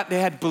 prior to that, they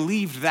had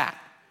believed that.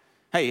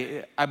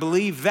 Hey, I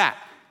believe that.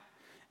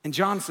 And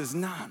John says,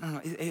 no,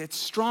 it's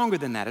stronger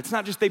than that. It's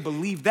not just they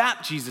believe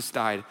that Jesus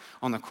died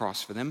on the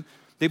cross for them.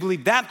 They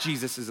believe that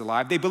Jesus is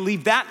alive. They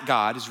believe that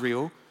God is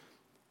real.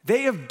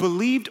 They have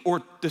believed,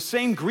 or the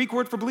same Greek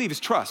word for believe is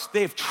trust.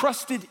 They have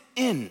trusted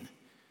in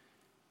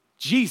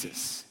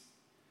Jesus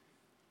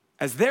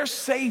as their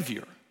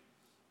Savior,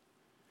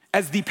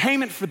 as the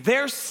payment for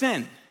their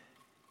sin.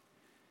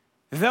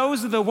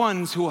 Those are the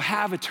ones who will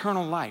have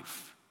eternal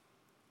life.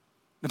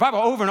 The Bible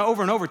over and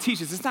over and over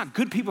teaches it's not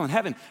good people in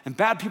heaven and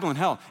bad people in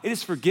hell. It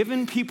is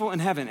forgiven people in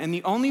heaven. And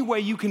the only way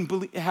you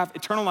can have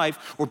eternal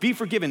life or be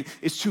forgiven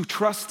is to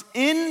trust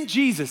in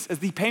Jesus as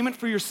the payment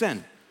for your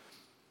sin.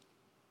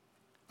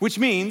 Which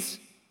means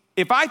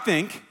if I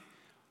think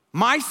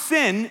my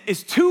sin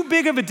is too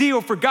big of a deal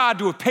for God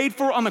to have paid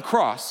for on the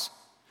cross,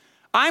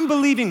 I'm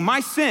believing my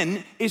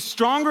sin is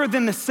stronger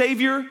than the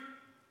Savior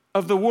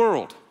of the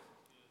world.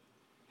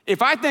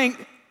 If I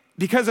think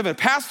because of a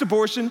past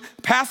abortion,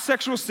 past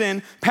sexual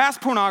sin,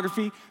 past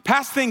pornography,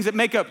 past things that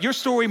make up your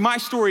story, my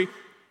story,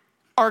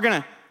 are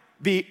gonna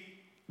be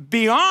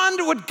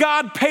beyond what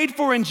God paid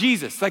for in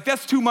Jesus. Like,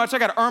 that's too much. I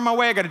gotta earn my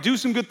way. I gotta do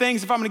some good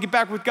things if I'm gonna get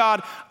back with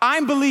God.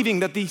 I'm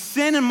believing that the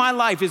sin in my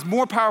life is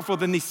more powerful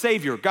than the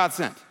Savior God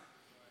sent.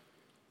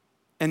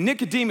 And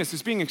Nicodemus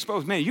is being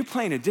exposed. Man, you're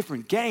playing a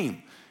different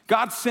game.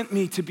 God sent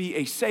me to be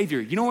a Savior.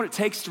 You know what it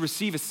takes to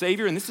receive a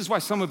Savior? And this is why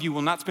some of you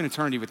will not spend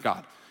eternity with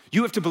God.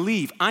 You have to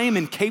believe I am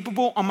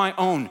incapable on my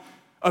own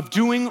of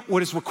doing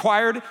what is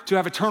required to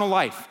have eternal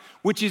life,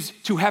 which is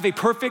to have a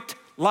perfect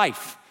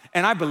life.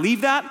 And I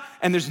believe that,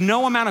 and there's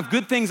no amount of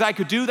good things I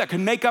could do that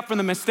could make up for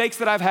the mistakes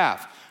that I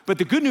have. But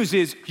the good news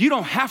is you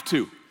don't have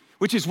to,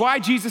 which is why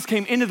Jesus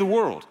came into the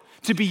world,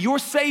 to be your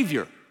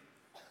Savior.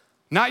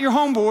 Not your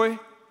homeboy,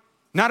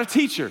 not a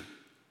teacher,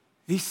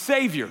 the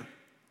Savior.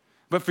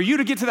 But for you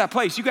to get to that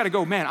place, you gotta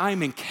go, man, I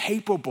am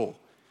incapable.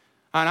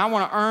 And I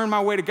wanna earn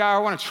my way to God, I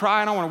wanna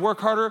try and I wanna work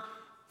harder.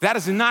 That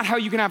is not how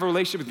you can have a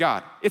relationship with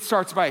God. It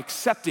starts by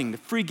accepting the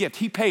free gift.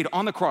 He paid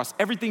on the cross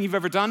everything you've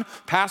ever done,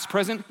 past,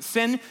 present,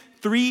 sin.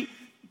 3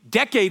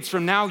 decades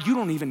from now, you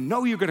don't even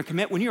know you're gonna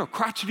commit when you're a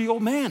crotchety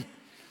old man.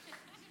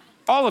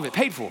 All of it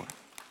paid for.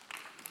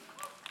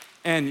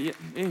 And you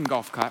can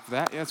golf clap for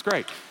that, yeah, that's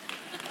great.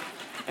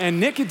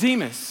 And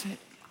Nicodemus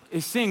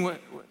is seeing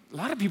what a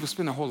lot of people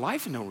spend their whole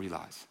life and don't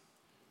realize.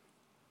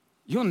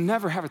 You'll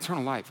never have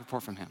eternal life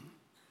apart from him.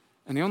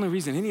 And the only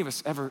reason any of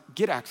us ever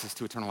get access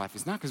to eternal life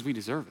is not because we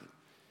deserve it.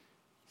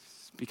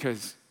 It's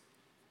because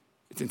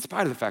it's in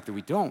spite of the fact that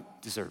we don't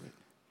deserve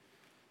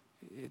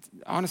it.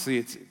 Honestly,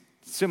 it's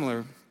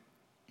similar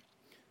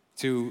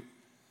to,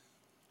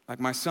 like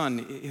my son,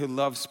 he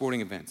loves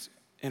sporting events.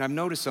 And I've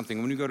noticed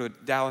something. When you go to a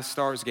Dallas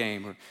Stars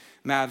game or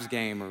Mavs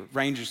game or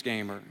Rangers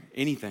game or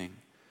anything,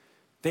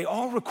 they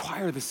all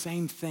require the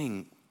same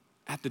thing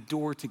at the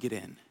door to get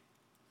in: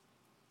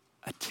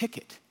 a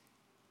ticket.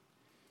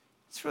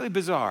 It's really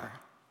bizarre.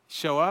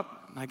 Show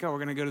up, like, oh, we're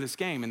gonna go to this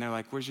game. And they're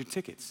like, where's your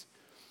tickets?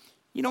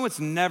 You know what's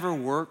never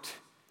worked?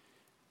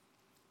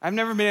 I've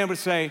never been able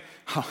to say,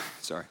 oh,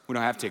 sorry, we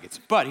don't have tickets.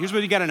 But here's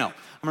what you gotta know.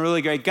 I'm a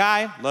really great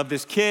guy, love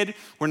this kid,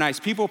 we're nice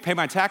people, pay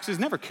my taxes,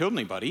 never killed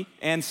anybody.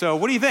 And so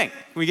what do you think?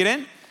 Can we get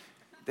in?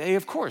 They,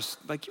 of course,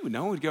 like you would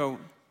know, would go,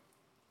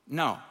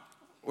 no,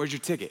 where's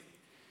your ticket?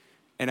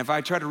 And if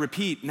I try to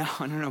repeat, no,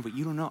 but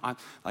you don't know.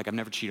 I've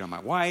never cheated on my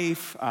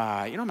wife.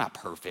 I'm not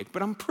perfect,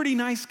 but I'm a pretty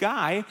nice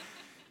guy.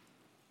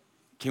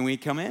 Can we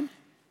come in?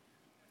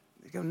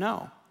 They go,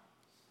 no.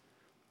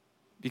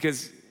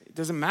 Because it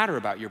doesn't matter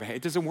about your behavior.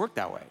 It doesn't work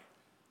that way.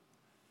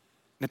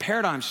 The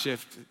paradigm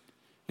shift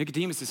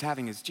Nicodemus is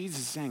having is Jesus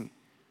is saying,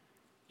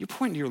 you're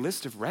pointing to your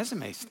list of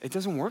resumes. It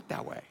doesn't work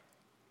that way.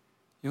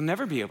 You'll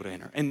never be able to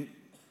enter. And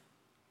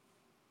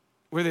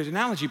where the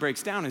analogy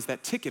breaks down is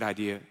that ticket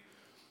idea.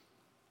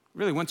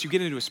 Really, once you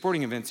get into a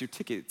sporting event, your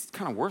ticket, it's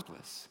kind of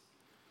worthless.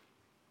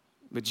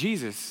 But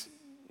Jesus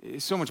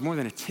is so much more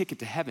than a ticket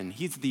to heaven.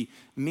 He's the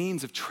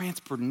means of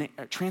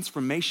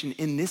transformation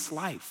in this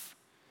life,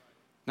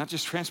 not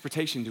just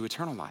transportation to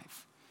eternal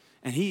life.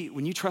 And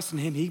when you trust in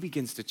him, he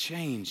begins to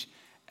change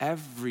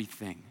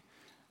everything,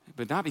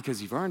 but not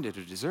because you've earned it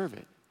or deserve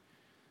it.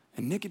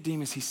 And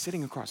Nicodemus, he's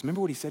sitting across.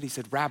 Remember what he said? He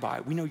said,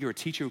 Rabbi, we know you're a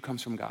teacher who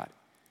comes from God.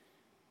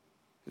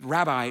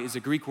 Rabbi is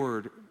a Greek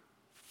word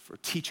for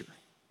teacher.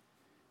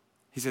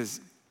 He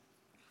says,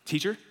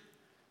 teacher,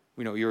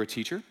 we know you're a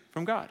teacher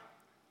from God.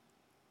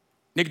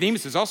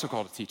 Nicodemus is also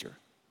called a teacher.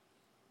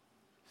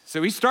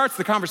 So he starts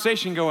the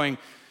conversation going,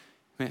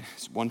 man,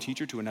 it's one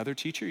teacher to another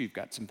teacher. You've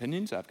got some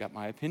opinions, I've got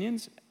my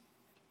opinions.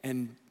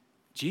 And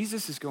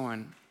Jesus is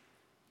going,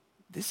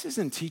 this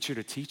isn't teacher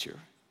to teacher.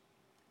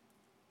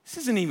 This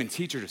isn't even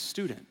teacher to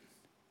student.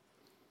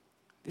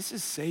 This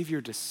is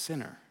Savior to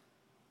sinner.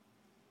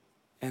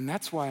 And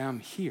that's why I'm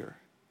here.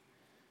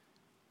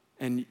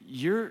 And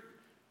your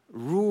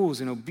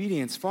rules and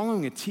obedience,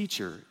 following a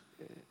teacher,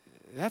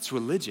 that's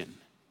religion.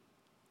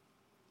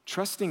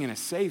 Trusting in a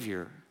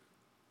Savior,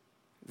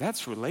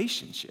 that's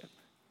relationship.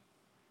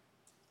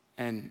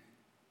 And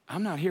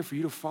I'm not here for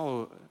you to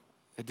follow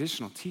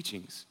additional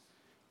teachings,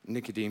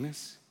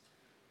 Nicodemus.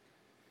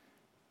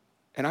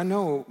 And I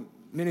know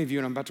many of you,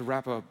 and I'm about to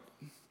wrap up,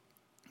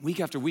 week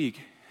after week,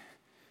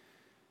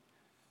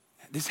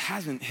 this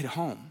hasn't hit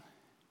home.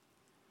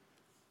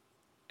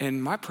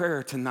 And my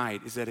prayer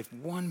tonight is that if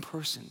one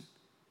person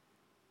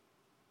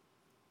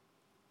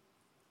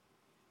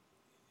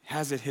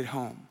has it hit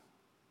home,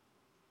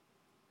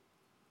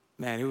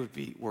 man, it would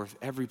be worth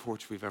every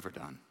porch we've ever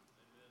done.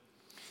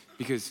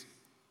 Because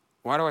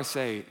why do I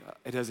say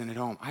it doesn't hit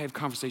home? I have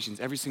conversations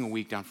every single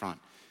week down front.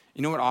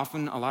 You know what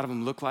often a lot of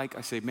them look like?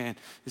 I say, man,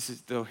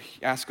 they'll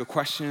ask a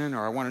question,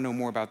 or I want to know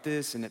more about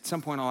this. And at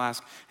some point I'll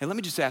ask, hey, let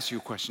me just ask you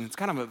a question. It's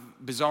kind of a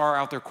bizarre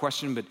out there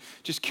question, but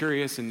just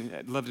curious, and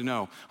I'd love to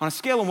know. On a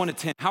scale of 1 to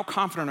 10, how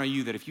confident are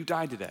you that if you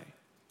died today,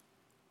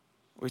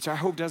 which I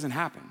hope doesn't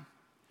happen,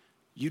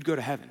 you'd go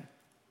to heaven?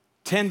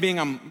 10 being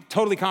I'm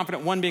totally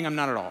confident, 1 being I'm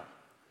not at all.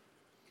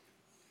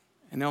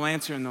 And they'll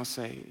answer and they'll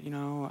say,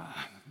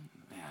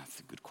 that's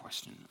a good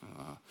question.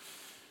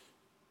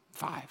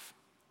 5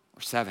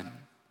 or 7,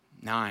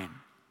 9,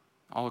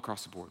 all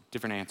across the board,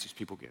 different answers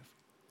people give.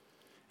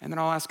 And then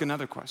I'll ask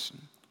another question.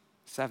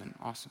 7,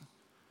 awesome.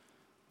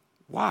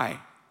 Why?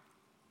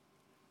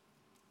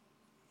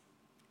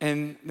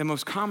 And the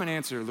most common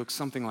answer looks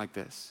something like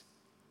this.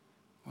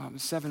 Well, I'm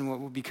 7,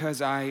 well,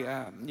 because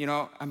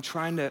I'm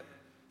trying to,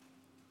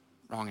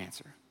 wrong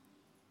answer.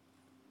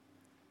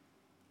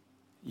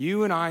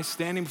 You and I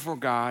standing before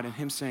God and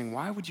him saying,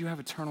 why would you have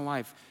eternal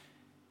life?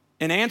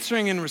 And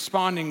answering and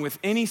responding with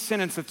any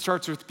sentence that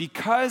starts with,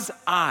 because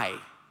I,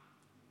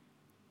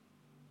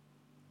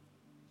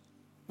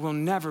 will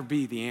never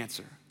be the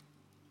answer.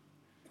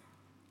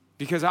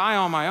 Because I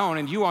on my own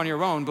and you on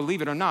your own,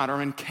 believe it or not,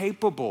 are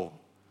incapable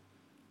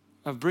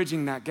of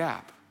bridging that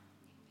gap.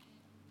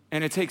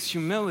 And it takes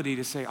humility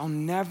to say, I'll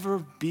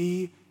never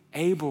be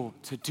able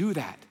to do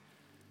that.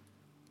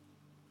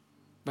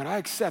 But I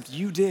accept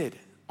you did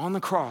on the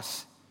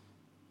cross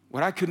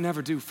what I could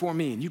never do for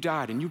me, and you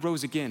died and you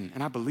rose again,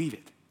 and I believe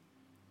it.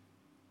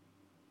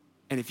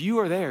 And if you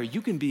are there,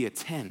 you can be a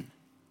 10.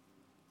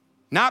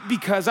 Not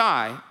because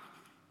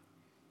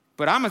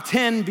but I'm a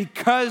 10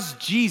 because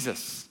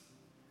Jesus.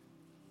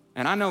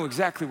 And I know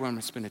exactly where I'm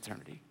gonna spend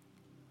eternity.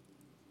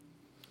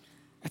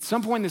 At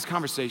some point in this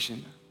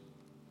conversation,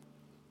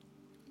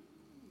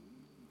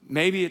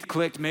 maybe it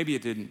clicked, maybe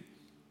it didn't.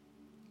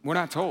 We're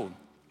not told.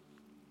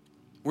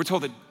 We're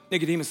told that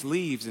Nicodemus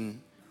leaves, and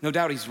no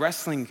doubt he's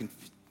wrestling,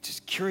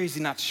 just curious,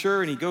 he's not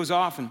sure, and he goes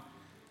off. And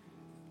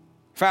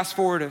fast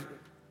forward a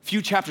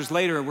few chapters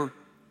later, we're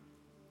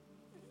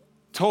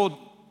told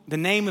the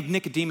name of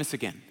Nicodemus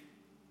again.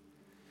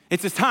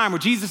 It's this time where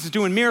Jesus is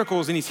doing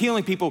miracles and he's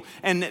healing people,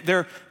 and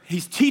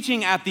he's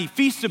teaching at the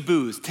Feast of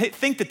Booths.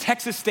 Think the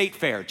Texas State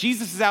Fair.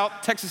 Jesus is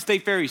out, Texas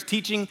State Fair, he's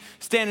teaching,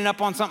 standing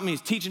up on something, he's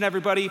teaching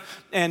everybody,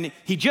 and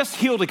he just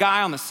healed a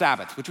guy on the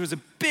Sabbath, which was a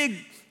big,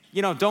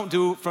 don't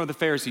do from the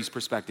Pharisees'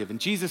 perspective. And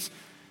Jesus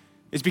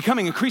is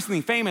becoming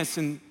increasingly famous,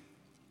 and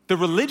the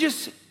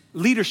religious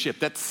leadership,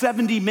 that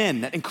 70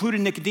 men that included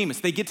Nicodemus,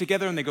 they get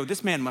together and they go,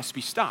 this man must be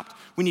stopped.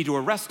 We need to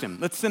arrest him.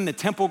 Let's send the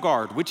temple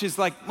guard, which is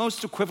like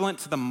most equivalent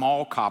to the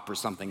mall cop or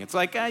something. It's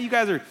like, you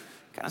guys are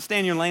kind of stay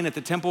in your lane at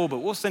the temple, but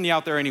we'll send you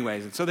out there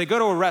anyways. And so they go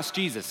to arrest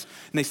Jesus,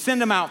 and they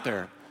send him out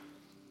there.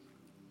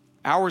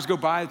 Hours go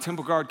by, the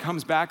temple guard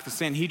comes back, the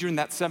Sanhedrin,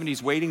 that 70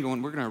 is waiting,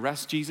 going, we're gonna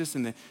arrest Jesus.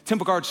 And the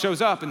temple guard shows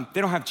up, and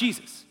they don't have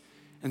Jesus.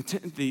 And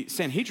the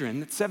Sanhedrin,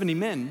 that 70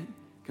 men,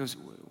 goes,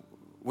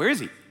 where is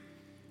he? And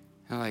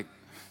they're like,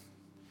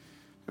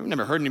 I've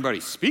never heard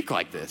anybody speak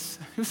like this.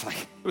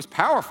 It was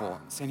powerful.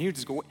 And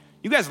Sanhedrin go,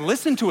 you guys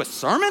listened to a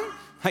sermon?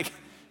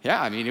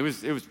 Yeah, it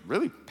was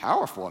really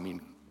powerful.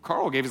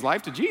 Carl gave his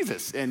life to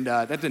Jesus, and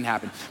that didn't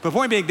happen. But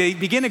point being, they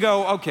begin to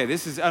go, okay,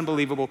 this is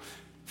unbelievable.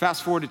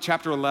 Fast forward to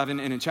chapter 11,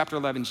 and in chapter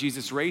 11,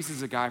 Jesus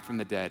raises a guy from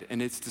the dead,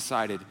 and it's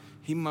decided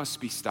he must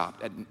be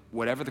stopped at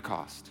whatever the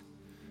cost.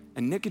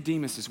 And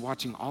Nicodemus is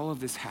watching all of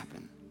this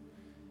happen.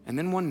 And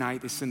then one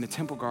night, they send the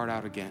temple guard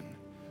out again.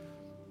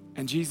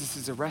 And Jesus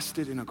is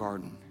arrested in a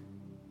garden.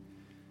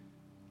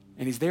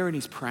 And he's there and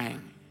he's praying.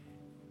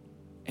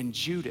 And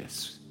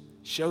Judas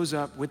shows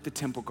up with the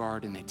temple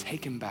guard, and they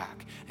take him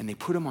back and they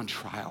put him on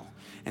trial.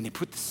 And they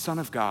put the Son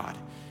of God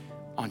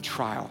on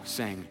trial,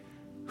 saying,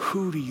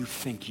 who do you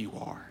think you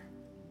are?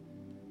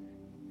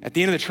 At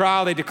the end of the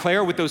trial, they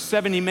declare with those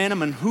 70 men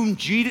among whom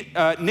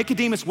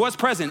Nicodemus was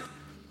present,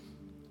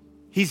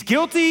 he's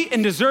guilty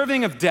and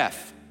deserving of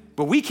death,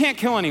 but we can't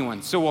kill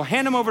anyone, so we'll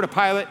hand him over to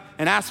Pilate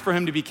and ask for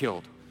him to be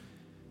killed.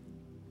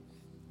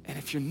 And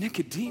if you're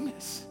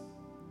Nicodemus,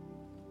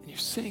 and you're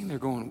sitting there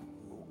going,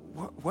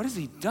 what has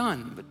he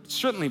done? But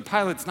certainly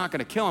Pilate's not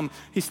gonna kill him.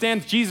 He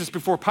stands Jesus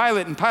before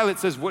Pilate, and Pilate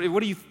says, what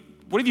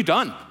have you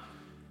done?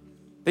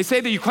 They say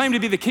that you claim to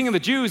be the king of the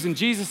Jews, and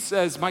Jesus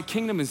says, my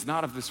kingdom is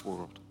not of this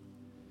world.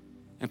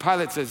 And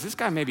Pilate says, this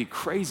guy may be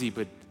crazy,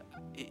 but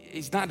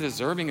he's not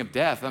deserving of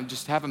death. I'll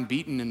just have him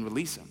beaten and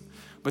release him.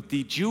 But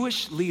the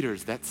Jewish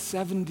leaders, that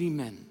 70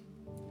 men,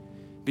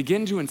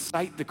 begin to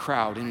incite the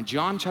crowd. And in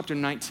John chapter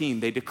 19,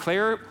 they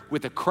declare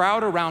with a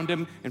crowd around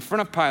him in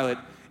front of Pilate,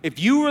 if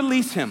you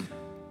release him,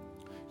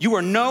 you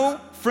are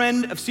no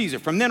friend of Caesar.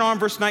 From then on,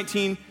 verse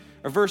 19,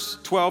 or verse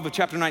 12 of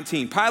chapter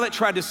 19, Pilate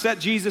tried to set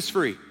Jesus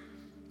free.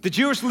 The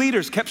Jewish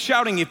leaders kept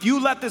shouting, if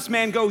you let this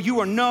man go, you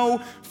are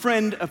no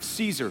friend of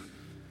Caesar.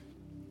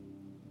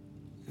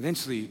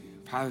 Eventually,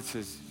 Pilate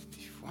says,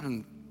 if you want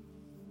him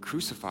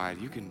crucified,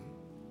 you can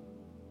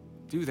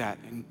do that.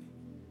 And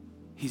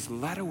he's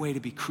led away to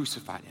be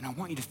crucified. And I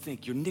want you to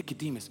think, you're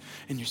Nicodemus,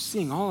 and you're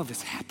seeing all of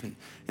this happen.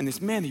 And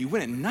this man that you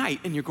went at night,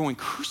 and you're going,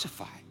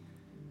 crucify.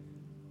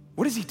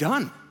 What has he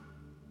done?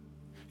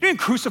 He didn't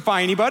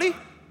crucify anybody. It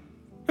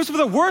was for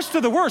the worst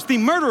of the worst, the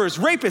murderers,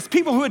 rapists,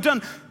 people who had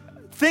done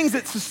things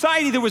that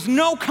society there was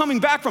no coming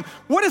back from.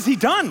 What has he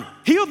done?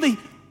 Healed the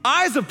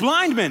eyes of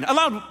blind men,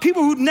 allowed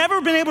people who'd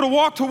never been able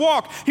to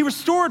walk. He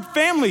restored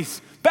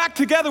families back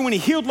together when he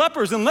healed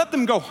lepers and let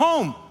them go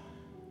home.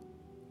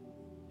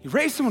 He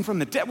raised someone from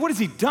the dead. What has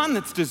he done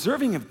that's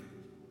deserving of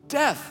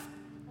death?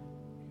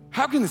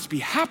 How can this be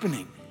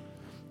happening?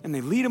 And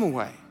they lead him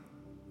away,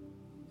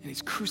 and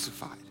he's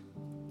crucified.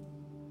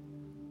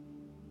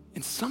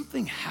 And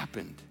something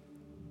happened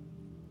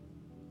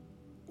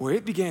where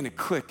it began to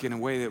click in a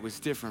way that was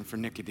different for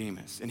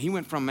Nicodemus. And he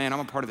went from, man, I'm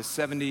a part of the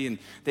 70 and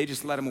they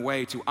just let him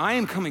away, to I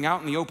am coming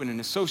out in the open and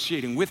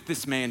associating with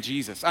this man,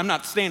 Jesus. I'm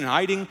not staying in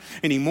hiding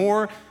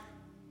anymore.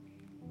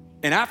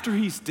 And after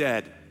he's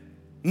dead,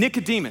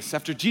 Nicodemus,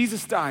 after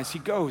Jesus dies, he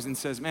goes and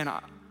says, man,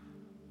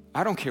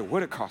 I don't care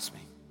what it costs me.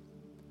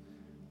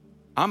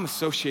 I'm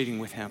associating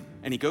with him.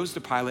 And he goes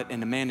to Pilate,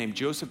 and a man named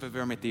Joseph of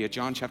Arimathea,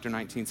 John chapter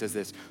 19 says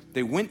this,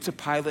 they went to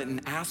Pilate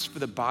and asked for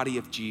the body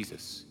of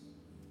Jesus.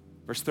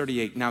 Verse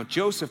 38, now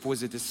Joseph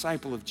was a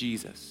disciple of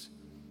Jesus.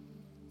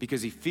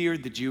 because he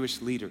feared the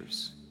Jewish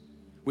leaders.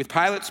 With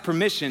Pilate's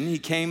permission, he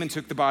came and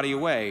took the body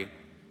away.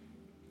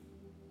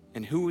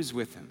 And who was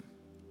with him?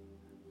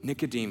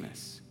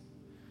 Nicodemus,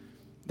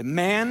 the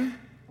man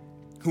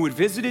who had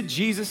visited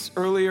Jesus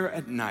earlier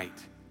at night.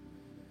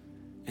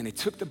 And they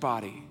took the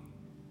body,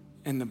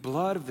 and the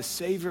blood of the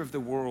Savior of the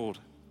world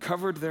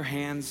covered their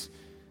hands,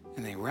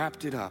 and they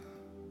wrapped it up,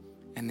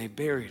 and they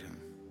buried him.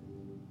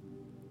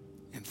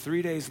 And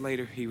 3 days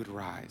later, he would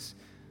rise.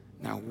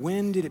 Now,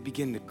 when did it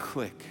begin to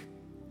click?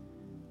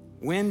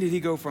 When did he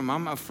go from,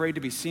 I'm afraid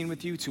to be seen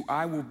with you, to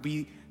I will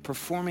be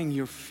performing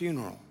your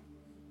funeral?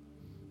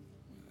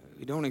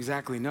 We don't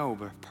exactly know,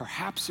 but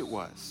perhaps it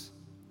was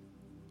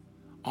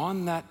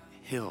on that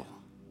hill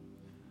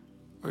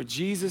where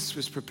Jesus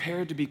was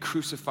prepared to be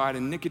crucified,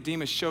 and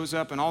Nicodemus shows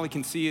up, and all he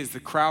can see is the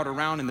crowd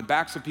around in the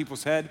backs of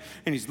people's head,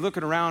 and he's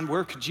looking around,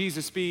 where could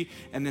Jesus be?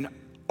 And then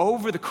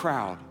over the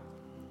crowd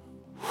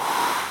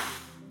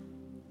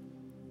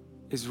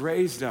is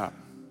raised up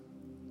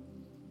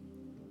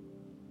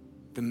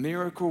the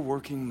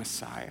miracle-working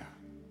Messiah,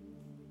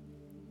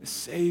 the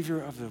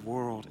Savior of the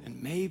world.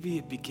 And maybe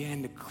it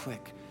began to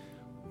click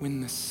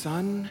when the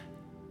Son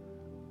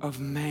of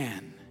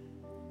Man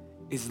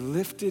is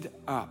lifted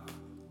up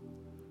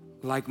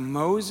like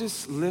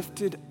Moses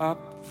lifted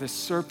up the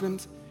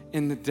serpent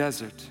in the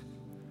desert.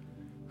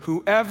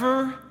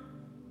 Whoever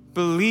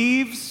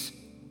believes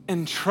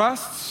and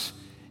trusts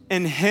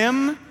in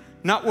him,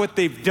 not what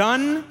they've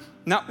done,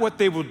 not what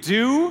they will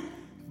do,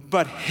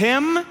 but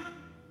him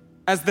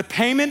as the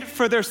payment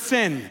for their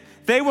sin,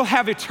 they will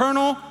have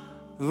eternal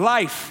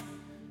life.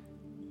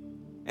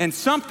 And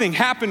something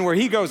happened where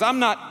he goes, I'm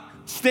not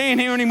staying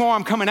here anymore,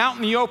 I'm coming out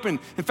in the open.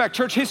 In fact,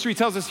 church history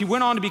tells us he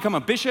went on to become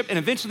a bishop and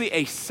eventually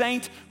a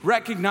saint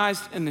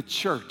recognized in the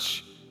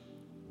church.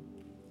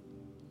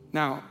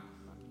 Now,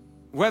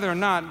 whether or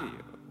not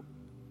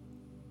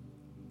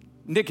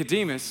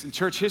Nicodemus in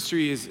church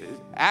history is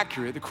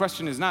accurate, the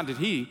question is not did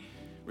he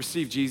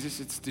receive Jesus,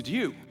 it's did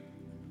you?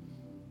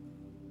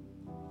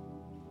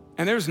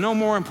 And there's no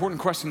more important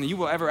question that you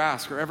will ever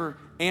ask or ever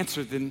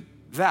answer than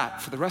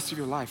that for the rest of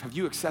your life. Have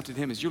you accepted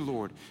him as your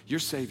Lord, your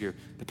Savior,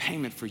 the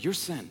payment for your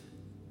sin?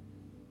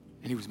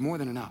 And he was more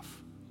than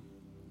enough.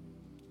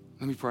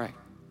 Let me pray.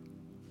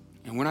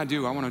 And when I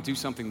do, I want to do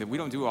something that we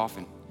don't do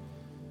often.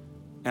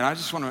 And I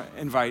just want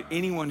to invite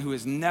anyone who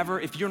has never,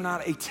 if you're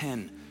not a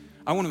 10,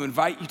 I want to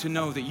invite you to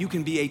know that you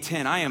can be a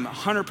 10. I am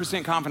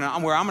 100% confident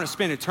I'm going to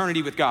spend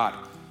eternity with God.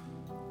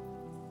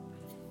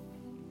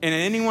 And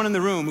anyone in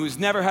the room who's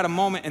never had a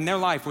moment in their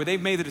life where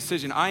they've made the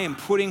decision, I am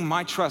putting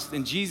my trust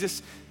in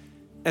Jesus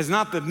as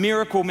not the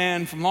miracle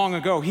man from long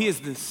ago. He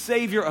is the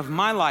Savior of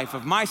my life,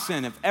 of my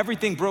sin, of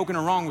everything broken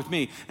or wrong with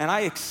me. And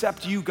I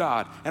accept you,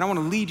 God. And I want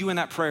to lead you in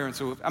that prayer. And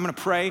so I'm going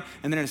to pray,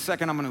 and then in a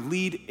second, I'm going to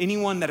lead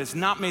anyone that has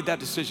not made that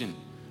decision.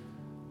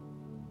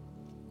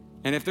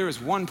 And if there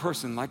is one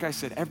person, like I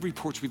said, every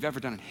porch we've ever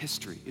done in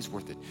history is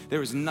worth it.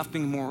 There is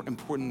nothing more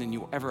important than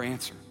you will ever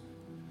answer.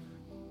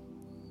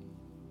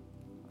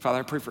 Father,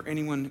 I pray for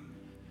anyone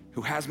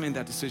who has made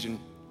that decision,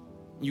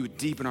 you would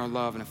deepen our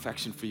love and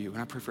affection for you.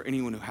 And I pray for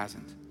anyone who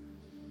hasn't,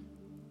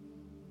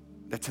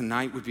 that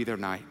tonight would be their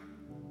night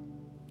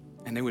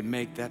and they would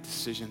make that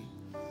decision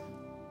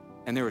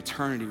and their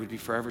eternity would be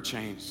forever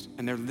changed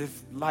and their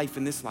life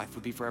in this life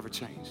would be forever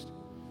changed.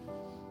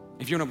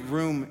 If you're in a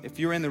room, if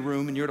you're in the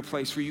room and you're at a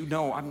place where you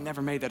know, I've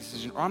never made that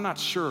decision, or I'm not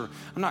sure,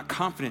 I'm not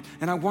confident,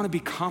 and I want to be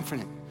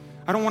confident.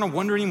 I don't want to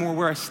wonder anymore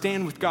where I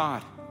stand with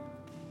God.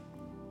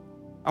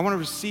 I want to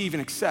receive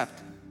and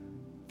accept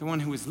the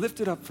one who is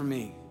lifted up for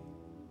me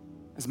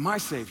as my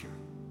Savior.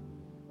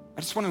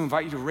 I just want to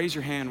invite you to raise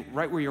your hand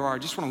right where you are. I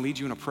just want to lead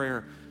you in a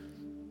prayer,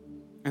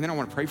 and then I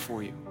want to pray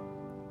for you.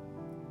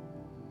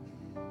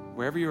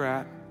 Wherever you're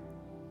at,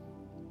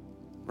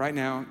 right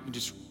now, you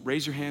just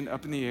raise your hand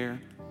up in the air.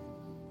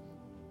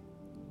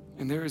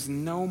 And there is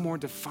no more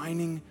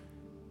defining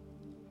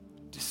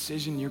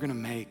decision you're gonna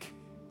make.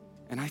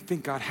 And I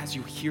think God has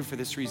you here for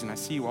this reason. I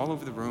see you all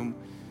over the room.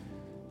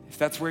 If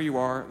that's where you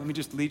are, let me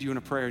just lead you in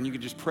a prayer. And you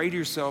can just pray to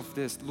yourself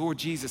this: Lord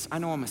Jesus, I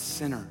know I'm a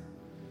sinner.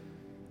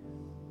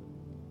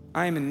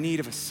 I am in need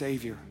of a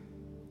Savior.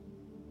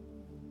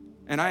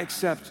 And I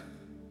accept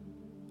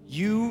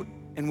you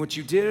and what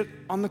you did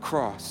on the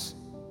cross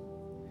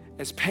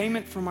as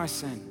payment for my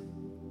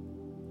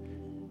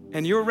sin.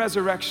 And your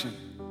resurrection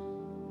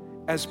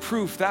as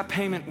proof that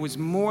payment was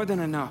more than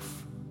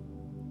enough.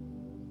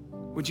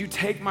 Would you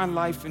take my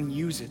life and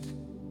use it?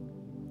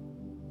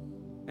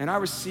 And I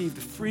receive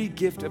the free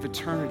gift of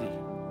eternity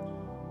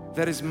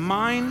that is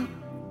mine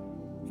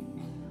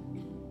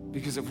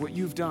because of what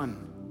you've done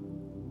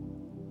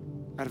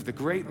out of the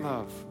great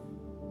love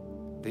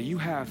that you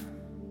have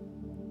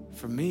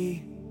for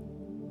me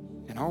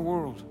and our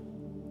world.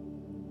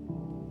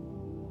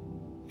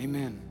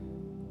 Amen.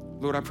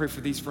 Lord, I pray for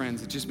these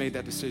friends that just made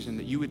that decision,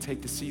 that you would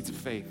take the seeds of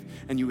faith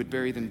and you would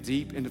bury them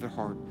deep into their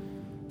heart.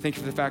 Thank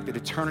you for the fact that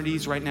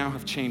eternities right now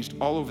have changed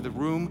all over the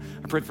room.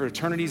 I pray for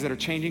eternities that are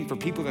changing for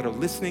people that are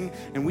listening.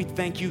 And we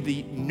thank you,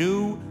 the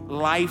new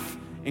life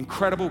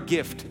incredible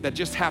gift that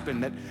just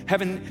happened, that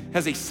heaven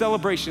has a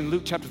celebration,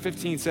 Luke chapter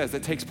 15 says,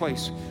 that takes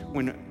place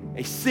when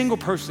a single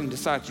person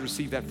decides to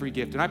receive that free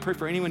gift. And I pray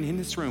for anyone in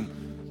this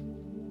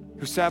room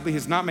who sadly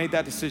has not made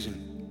that decision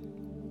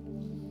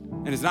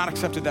and has not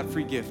accepted that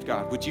free gift.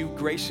 God, would you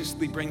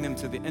graciously bring them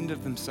to the end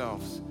of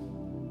themselves?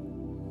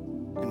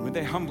 And would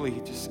they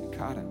humbly just say,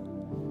 God,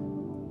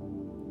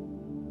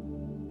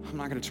 I'm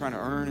not gonna try to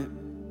earn it,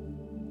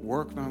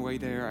 work my way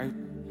there. I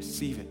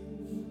receive it.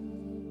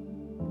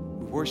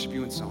 We worship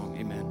you in song,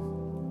 amen.